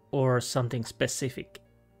or something specific.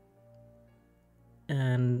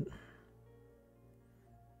 And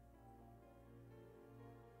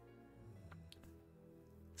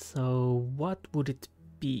so what would it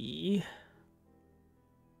be?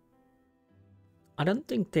 I don't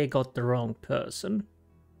think they got the wrong person.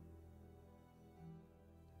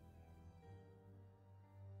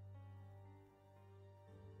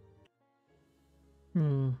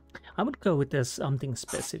 I would go with something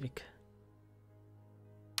specific.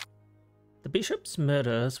 The bishop's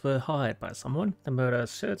murderers were hired by someone. The murderers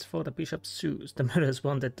searched for the bishop's shoes. The murderers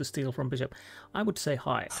wanted to steal from bishop. I would say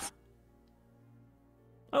hired.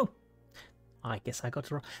 Oh, I guess I got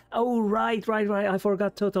it wrong. Oh, right. I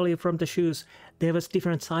forgot totally from the shoes. There was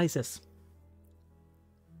different sizes.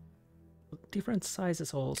 Different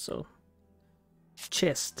sizes also.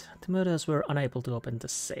 Chest. The murderers were unable to open the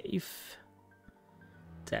safe.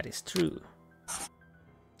 That is true.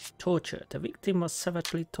 Torture. The victim was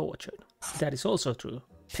savagely tortured. That is also true.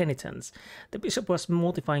 Penitence. The bishop was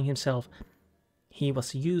mortifying himself. He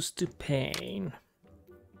was used to pain.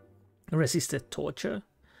 Resisted torture.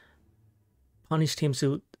 Punished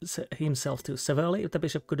himself too severely if the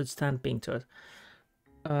bishop couldn't stand being tortured.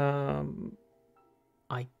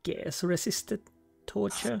 I guess resisted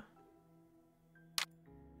torture.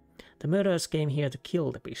 The murderers came here to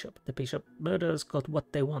kill the bishop. The bishop murderers got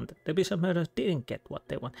what they wanted. The bishop murderers didn't get what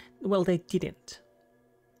they wanted. Well, they didn't.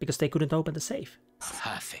 Because they couldn't open the safe.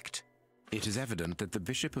 Perfect. It is evident that the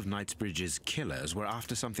Bishop of Knightsbridge's killers were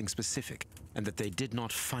after something specific, and that they did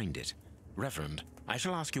not find it. Reverend, I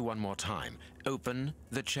shall ask you one more time. Open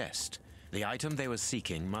the chest. The item they were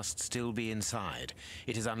seeking must still be inside.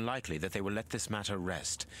 It is unlikely that they will let this matter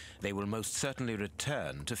rest. They will most certainly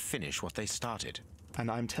return to finish what they started. And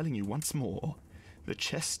I'm telling you once more, the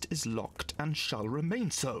chest is locked and shall remain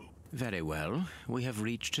so. Very well. We have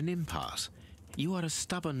reached an impasse. You are a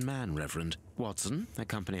stubborn man, Reverend. Watson,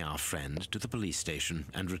 accompany our friend to the police station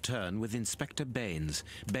and return with Inspector Baines.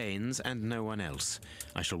 Baines and no one else.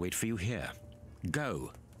 I shall wait for you here.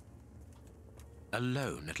 Go.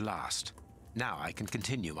 Alone at last. Now I can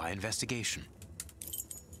continue my investigation.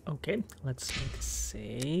 Okay, let's make a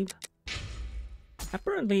save.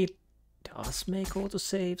 Apparently it does make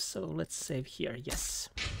autosave, so let's save here, yes.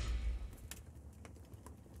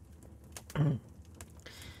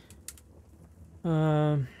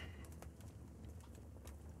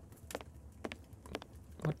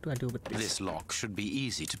 What do I do with this? This lock should be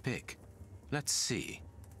easy to pick. Let's see.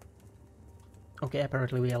 Okay,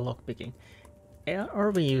 apparently we are lockpicking. Are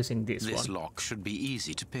we using this one? This lock should be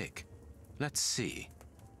easy to pick. Let's see.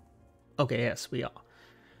 Okay, yes, we are.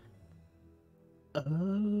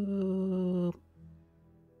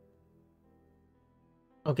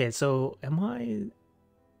 Okay, so am I...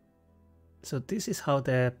 So this is how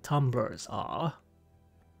the tumblers are.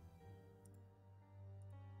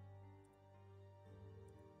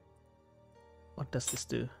 What does this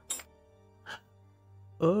do?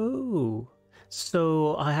 Oh,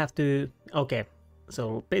 so I have to... Okay,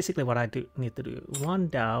 so basically what I need to do, 1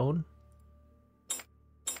 down,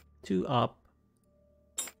 2 up,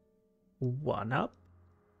 1 up.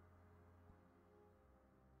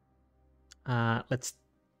 Let's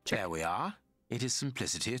check. There we are. It is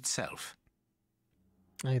simplicity itself.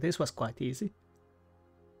 This was quite easy.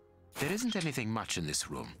 There isn't anything much in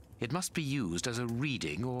this room. It must be used as a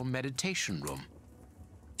reading or meditation room.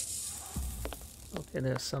 Okay,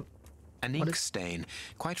 there's some... An ink stain,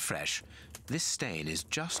 quite fresh. This stain is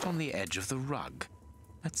just on the edge of the rug.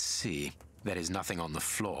 Let's see. There is nothing on the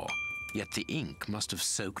floor, yet the ink must have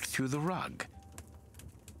soaked through the rug.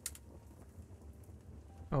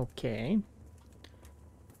 Okay.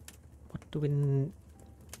 What do we...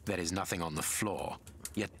 There is nothing on the floor,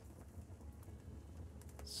 yet...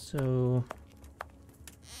 So...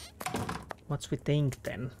 What's with the ink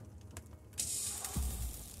then?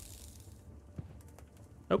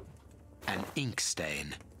 Oh. An ink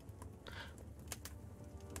stain.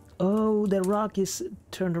 Oh, the rug is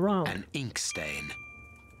turned around. An ink stain.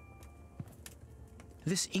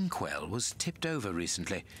 This inkwell was tipped over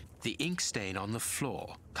recently. The ink stain on the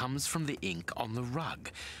floor comes from the ink on the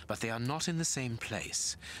rug, but they are not in the same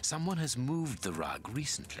place. Someone has moved the rug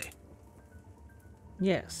recently.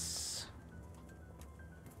 Yes.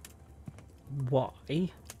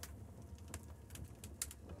 Why?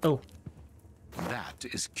 Oh. That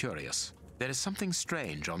is curious. There is something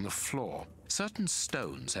strange on the floor. Certain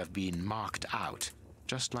stones have been marked out,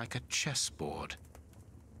 just like a chessboard.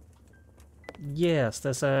 Yes,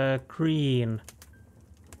 there's a green.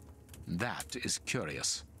 That is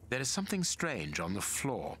curious. There is something strange on the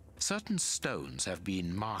floor. Certain stones have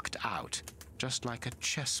been marked out, just like a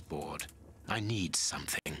chessboard. I need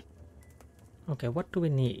something. Okay, what do we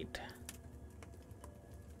need?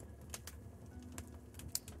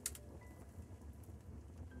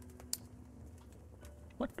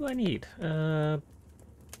 What do I need?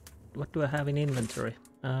 What do I have in inventory?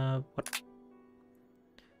 What?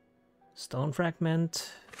 Stone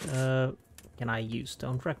fragment. Can I use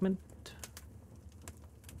stone fragment?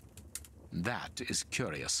 That is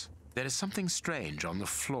curious. There is something strange on the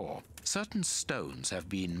floor. Certain stones have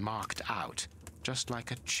been marked out, just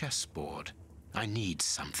like a chessboard. I need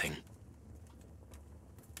something.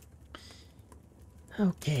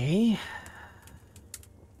 Okay.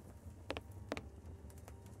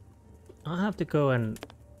 I have to go and...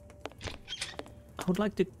 I would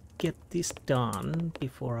like to get this done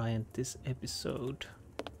before I end this episode.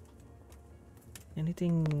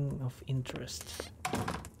 Anything of interest?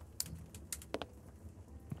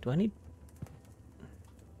 Do I need...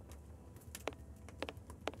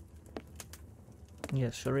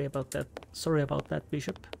 Yeah, sorry about that. Sorry about that,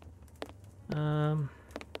 Bishop.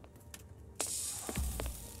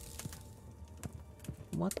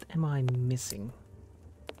 What am I missing?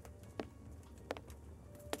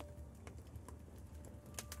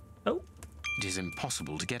 Oh. It is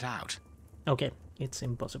impossible to get out. Okay, it's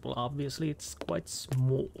impossible. Obviously, it's quite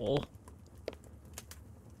small.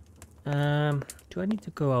 Do I need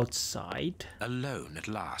to go outside? Alone at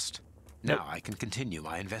last. Now I can continue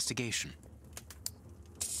my investigation.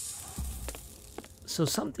 So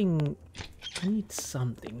something... I need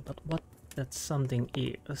something, but what that something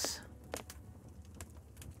is...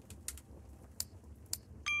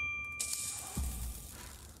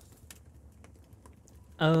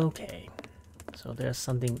 Okay, so there's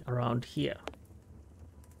something around here.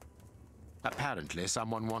 Apparently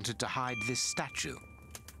someone wanted to hide this statue.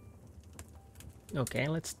 Okay,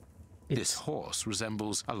 let's... This horse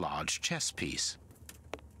resembles a large chess piece.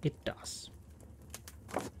 It does.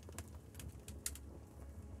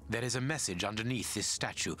 There is a message underneath this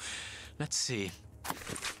statue. Let's see.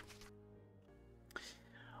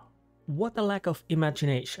 What a lack of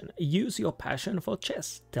imagination. Use your passion for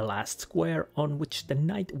chess. The last square on which the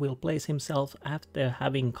knight will place himself after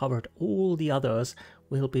having covered all the others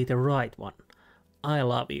will be the right one. I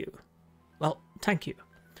love you. Well, thank you.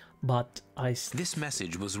 But This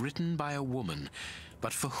message was written by a woman,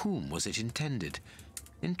 but for whom was it intended?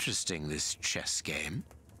 Interesting, this chess game.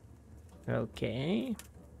 Okay.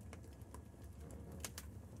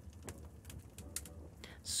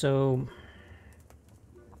 So...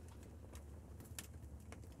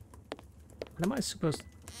 what am I supposed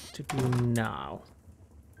to do now?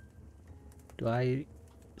 Do I...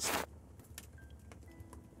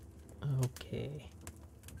 Okay.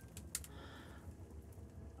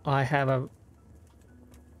 I have a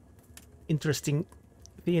interesting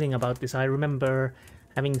feeling about this. I remember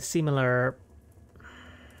having similar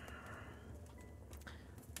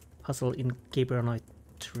puzzle in Gabriel Knight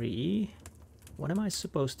 3. What am I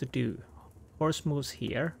supposed to do? Horse moves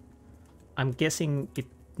here. I'm guessing it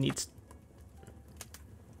needs...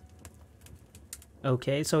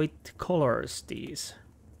 Okay, so it colors these.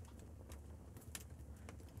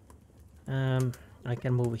 I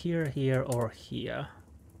can move here, here, or here.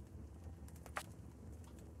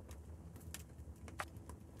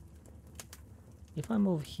 If I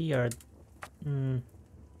move here...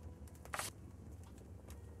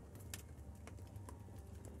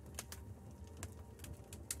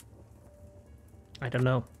 I don't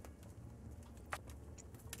know.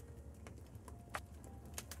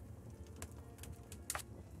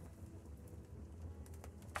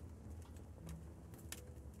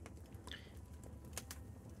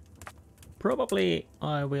 Probably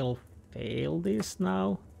I will fail this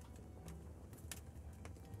now.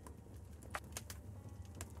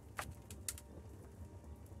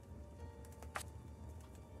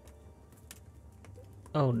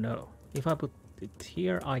 Oh no, if I put it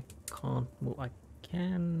here I can't move. I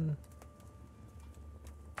can...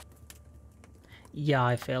 Yeah,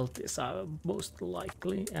 I failed this most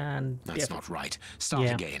likely, and... That's not right. Start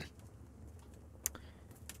again.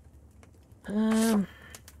 But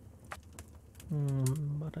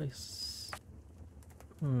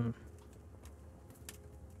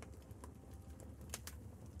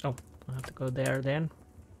Oh, I have to go there then.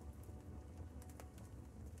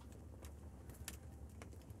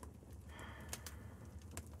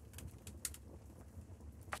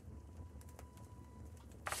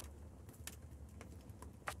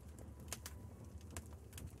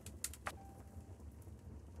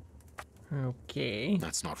 Okay.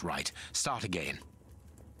 That's not right. Start again.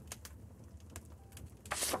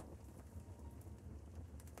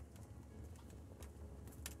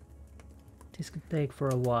 This could take for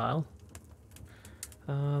a while.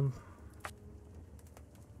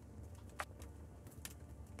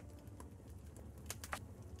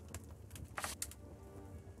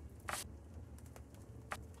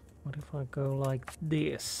 What if I go like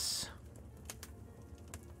this?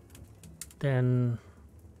 Then...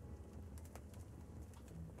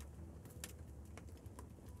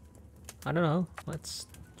 I don't know. Let's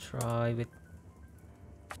try with...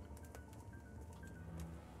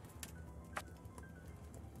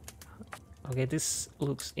 Okay, this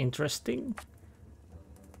looks interesting.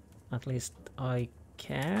 At least I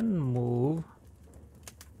can move.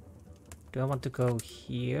 Do I want to go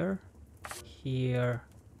here? Here?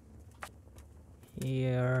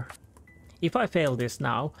 here. If I fail this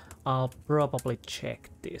now, I'll probably check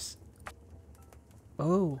this.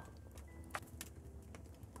 Oh.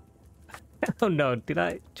 Oh no, did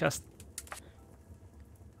I just...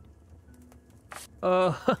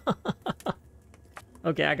 Oh.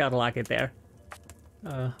 Okay, I got lucky there.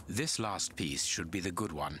 This last piece should be the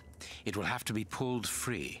good one. It will have to be pulled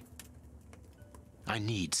free. I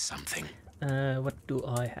need something. What do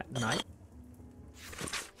I have? Night.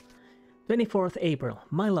 24th April.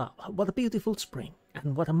 My love, what a beautiful spring,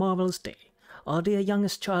 and what a marvelous day. Our dear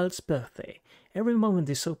youngest child's birthday. Every moment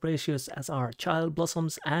is so precious as our child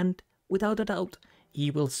blossoms, and, without a doubt,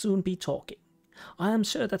 he will soon be talking. I am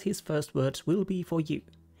sure that his first words will be for you.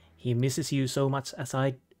 He misses you so much as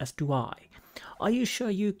do I. Are you sure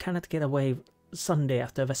you cannot get away Sunday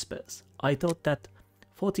after Vespers? I thought that.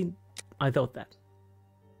 Okay.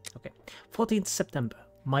 14th September.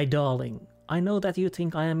 My darling, I know that you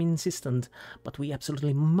think I am insistent, but we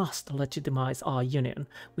absolutely must legitimize our union.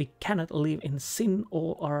 We cannot live in sin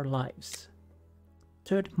all our lives.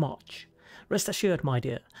 3rd March. Rest assured, my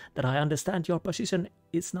dear, that I understand your position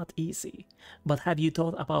is not easy. But have you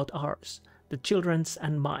thought about ours, the children's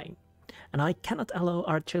and mine? And I cannot allow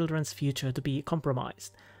our children's future to be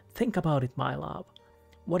compromised. Think about it, my love.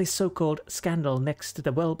 What is so-called scandal next to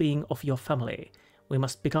the well-being of your family? We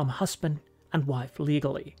must become husband and wife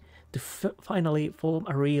legally, to finally form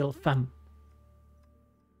a real fam.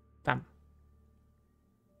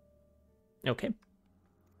 Okay.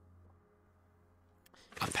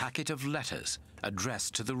 A packet of letters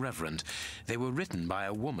addressed to the Reverend. They were written by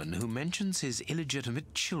a woman who mentions his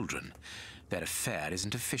illegitimate children. Their affair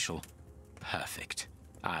isn't official. Perfect.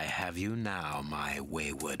 I have you now, my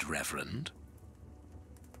wayward Reverend.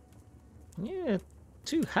 Yeah,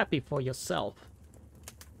 too happy for yourself.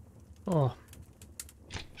 Oh.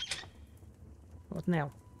 What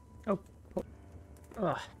now? Oh.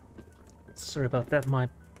 Sorry about that, I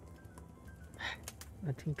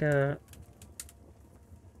think, I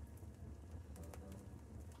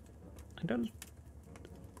don't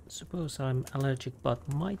suppose I'm allergic, but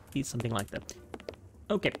might be something like that.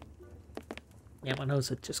 Okay. Yeah, my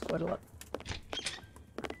nose itches quite a lot.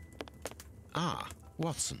 Ah,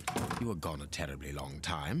 Watson, you were gone a terribly long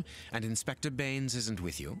time, and Inspector Baines isn't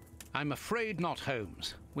with you? I'm afraid not,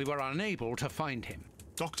 Holmes. We were unable to find him.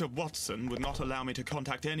 Dr. Watson would not allow me to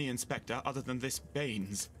contact any inspector other than this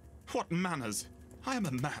Baines. What manners! I am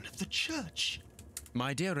a man of the church.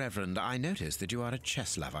 My dear Reverend, I notice that you are a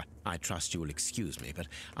chess lover. I trust you will excuse me, but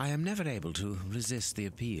I am never able to resist the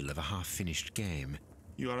appeal of a half-finished game.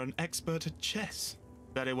 You are an expert at chess.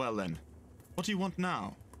 Very well, then. What do you want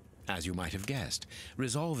now? As you might have guessed,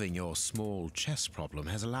 resolving your small chess problem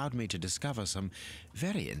has allowed me to discover some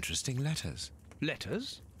very interesting letters.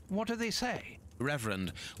 Letters? What do they say?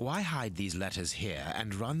 Reverend, why hide these letters here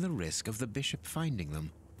and run the risk of the bishop finding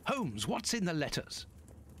them? Holmes, what's in the letters?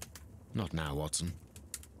 Not now, Watson.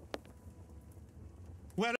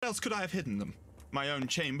 Where else could I have hidden them? My own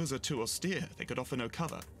chambers are too austere. They could offer no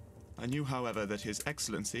cover. I knew, however, that His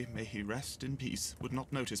Excellency, may he rest in peace, would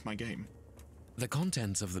not notice my game. The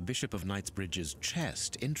contents of the Bishop of Knightsbridge's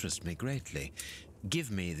chest interest me greatly. Give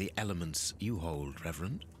me the elements you hold,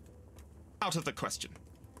 Reverend. Out of the question.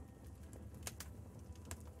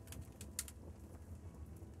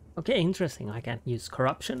 Okay, interesting. I can use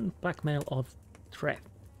corruption, blackmail, or threat.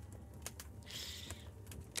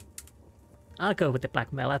 I'll go with the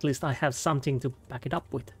blackmail. At least I have something to back it up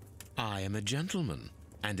with. I am a gentleman,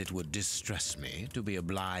 and it would distress me to be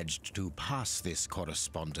obliged to pass this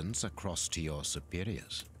correspondence across to your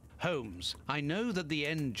superiors. Holmes, I know that the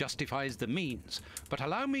end justifies the means, but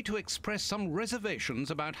allow me to express some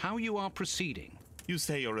reservations about how you are proceeding. You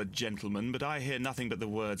say you're a gentleman, but I hear nothing but the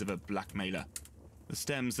words of a blackmailer. The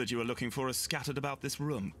stems that you are looking for are scattered about this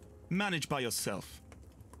room. Manage by yourself.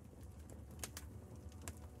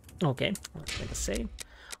 Okay, let's make a save.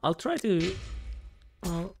 I'll try to...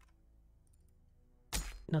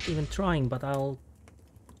 not even trying, but I'll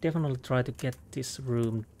definitely try to get this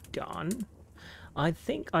room done. I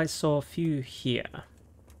think I saw a few here.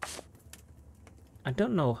 I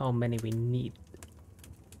don't know how many we need.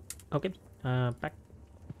 Okay, back.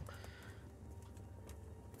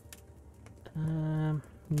 No.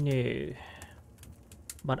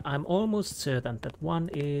 But I'm almost certain that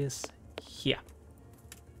one is here.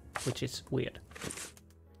 Which is weird.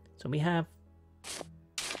 So we have...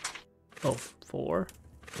 oh, 4.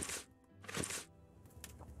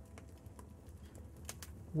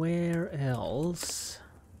 Where else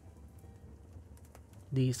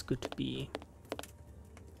these could be?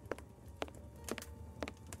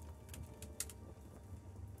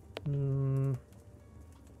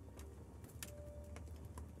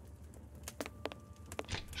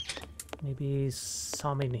 be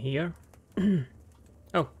some in here.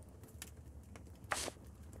 Oh.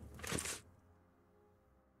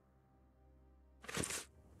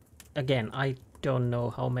 Again, I don't know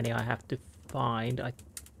how many I have to find.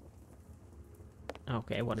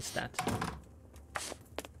 Okay, what is that?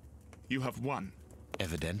 You have won.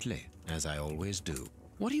 Evidently, as I always do.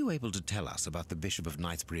 What are you able to tell us about the Bishop of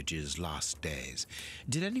Knightsbridge's last days?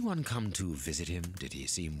 Did anyone come to visit him? Did he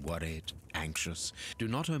seem worried, anxious? Do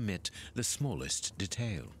not omit the smallest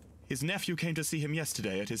detail. His nephew came to see him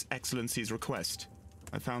yesterday at His Excellency's request.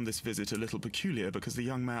 I found this visit a little peculiar because the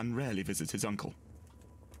young man rarely visits his uncle.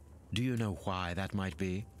 Do you know why that might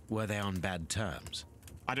be? Were they on bad terms?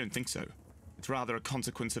 I don't think so. It's rather a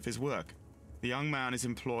consequence of his work. The young man is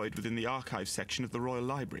employed within the archive section of the Royal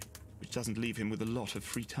Library, which doesn't leave him with a lot of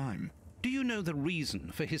free time. Do you know the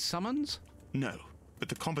reason for his summons? No, but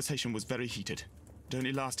the conversation was very heated. It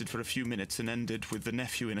only lasted for a few minutes and ended with the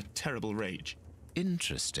nephew in a terrible rage.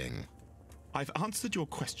 Interesting. I've answered your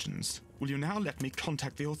questions. Will you now let me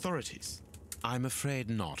contact the authorities? I'm afraid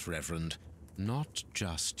not, Reverend. Not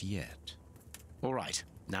just yet. All right,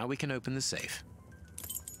 now we can open the safe.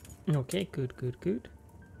 Okay, good, good, good.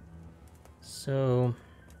 So...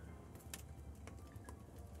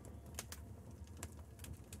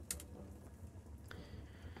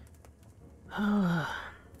 oh.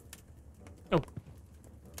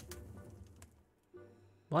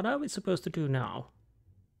 What are we supposed to do now?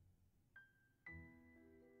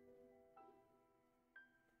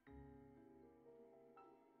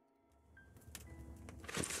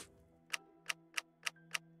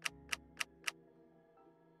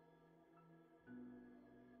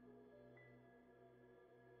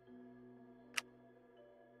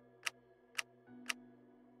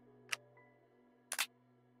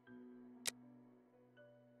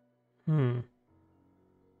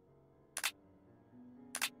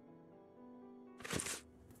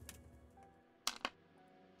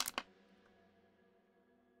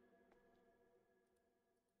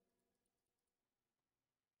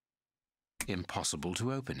 Impossible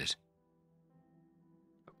to open it.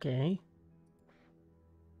 Okay.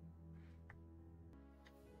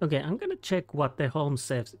 Okay, I'm gonna check what the home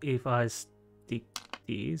says if I stick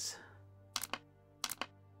these.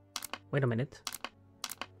 Wait a minute.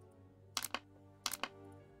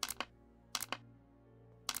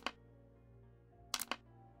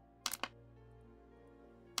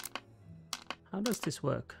 How does this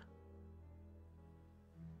work?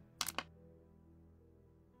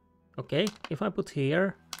 Okay, if I put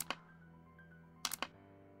here...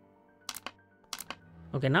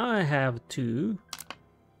 okay, now I have 2.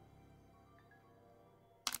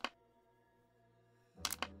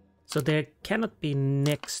 So they cannot be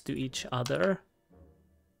next to each other.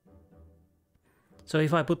 So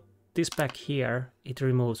if I put this back here, it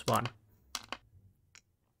removes 1.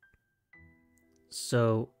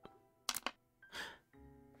 So...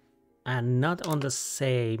 and not on the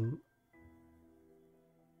same...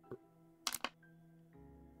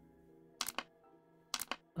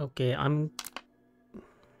 okay, I'm...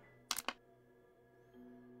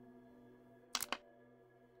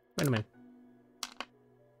 wait a minute.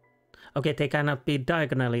 Okay, they cannot be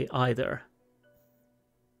diagonally either.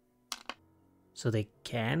 So they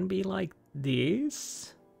can be like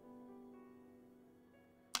this.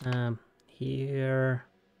 Here...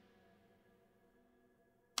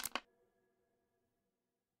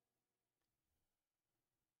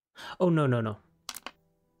 oh, no, no, no.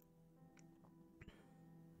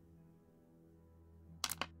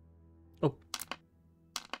 Oh.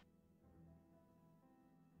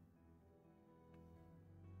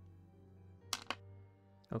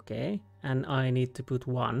 Okay, and I need to put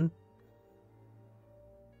 1.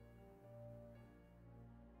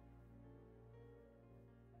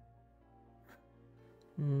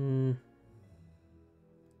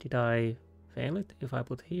 Did I fail it? If I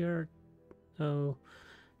put here... oh...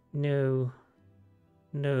 no,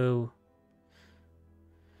 no.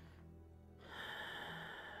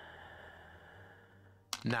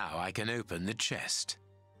 Now I can open the chest.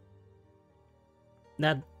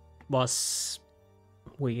 That was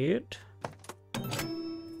weird.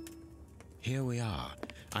 Here we are.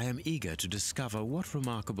 I am eager to discover what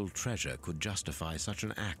remarkable treasure could justify such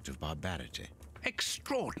an act of barbarity.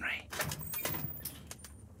 Extraordinary.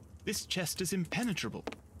 This chest is impenetrable.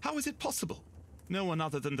 How is it possible? No one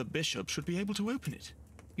other than the bishop should be able to open it.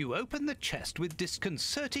 You open the chest with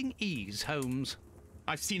disconcerting ease, Holmes.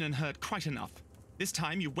 I've seen and heard quite enough. This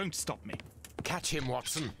time you won't stop me. Catch him,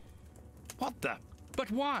 Watson. What the?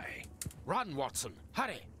 But why? Run, Watson.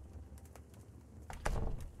 Hurry.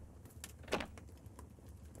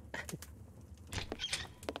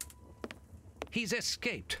 He's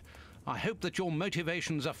escaped. I hope that your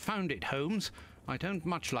motivations are founded, Holmes. I don't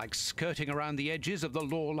much like skirting around the edges of the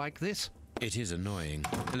law like this. It is annoying.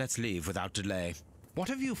 Let's leave without delay. What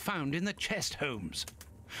have you found in the chest, Holmes?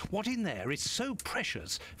 What in there is so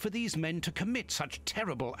precious for these men to commit such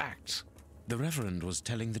terrible acts? The Reverend was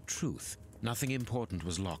telling the truth. Nothing important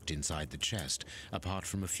was locked inside the chest, apart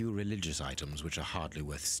from a few religious items which are hardly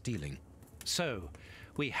worth stealing. So,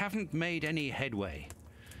 we haven't made any headway.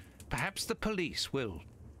 Perhaps the police will.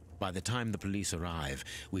 By the time the police arrive,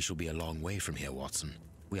 we shall be a long way from here, Watson.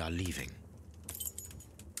 We are leaving.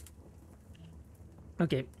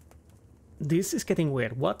 Okay. This is getting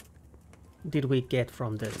weird. What did we get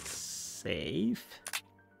from the safe?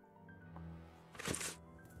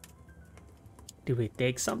 Did we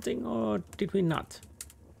take something or did we not?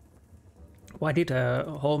 Why did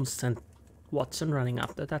Holmes send Watson running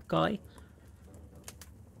after that guy?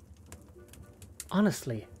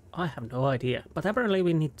 Honestly, I have no idea. But apparently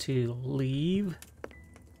we need to leave.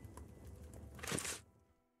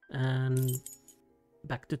 And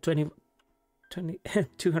back to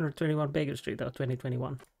 221 Baker Street, or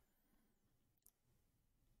 2021.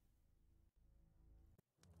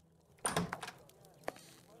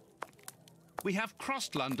 We have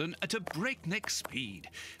crossed London at a breakneck speed.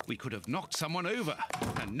 We could have knocked someone over,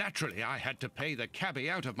 and naturally I had to pay the cabbie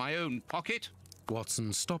out of my own pocket.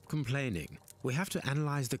 Watson, stop complaining. We have to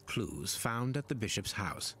analyze the clues found at the Bishop's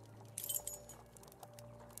house.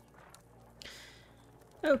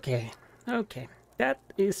 Okay. That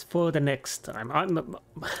is for the next time. I'm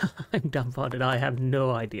dumbfounded. I have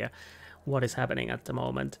no idea what is happening at the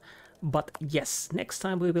moment. But yes, next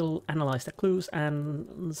time we will analyze the clues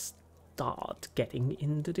and start getting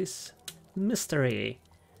into this mystery.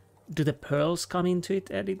 Do the pearls come into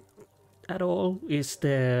it at all? Is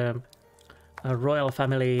the royal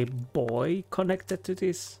family boy connected to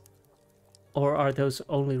this? Or are those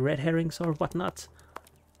only red herrings or whatnot?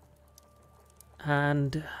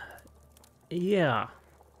 And yeah,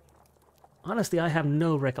 honestly, I have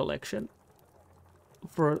no recollection,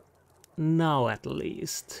 for now at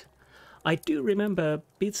least. I do remember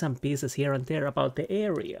bits and pieces here and there about the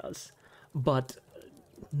areas, but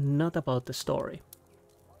not about the story.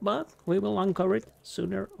 But we will uncover it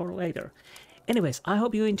sooner or later. Anyways, I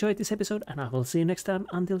hope you enjoyed this episode, and I will see you next time.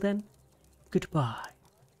 Until then, goodbye.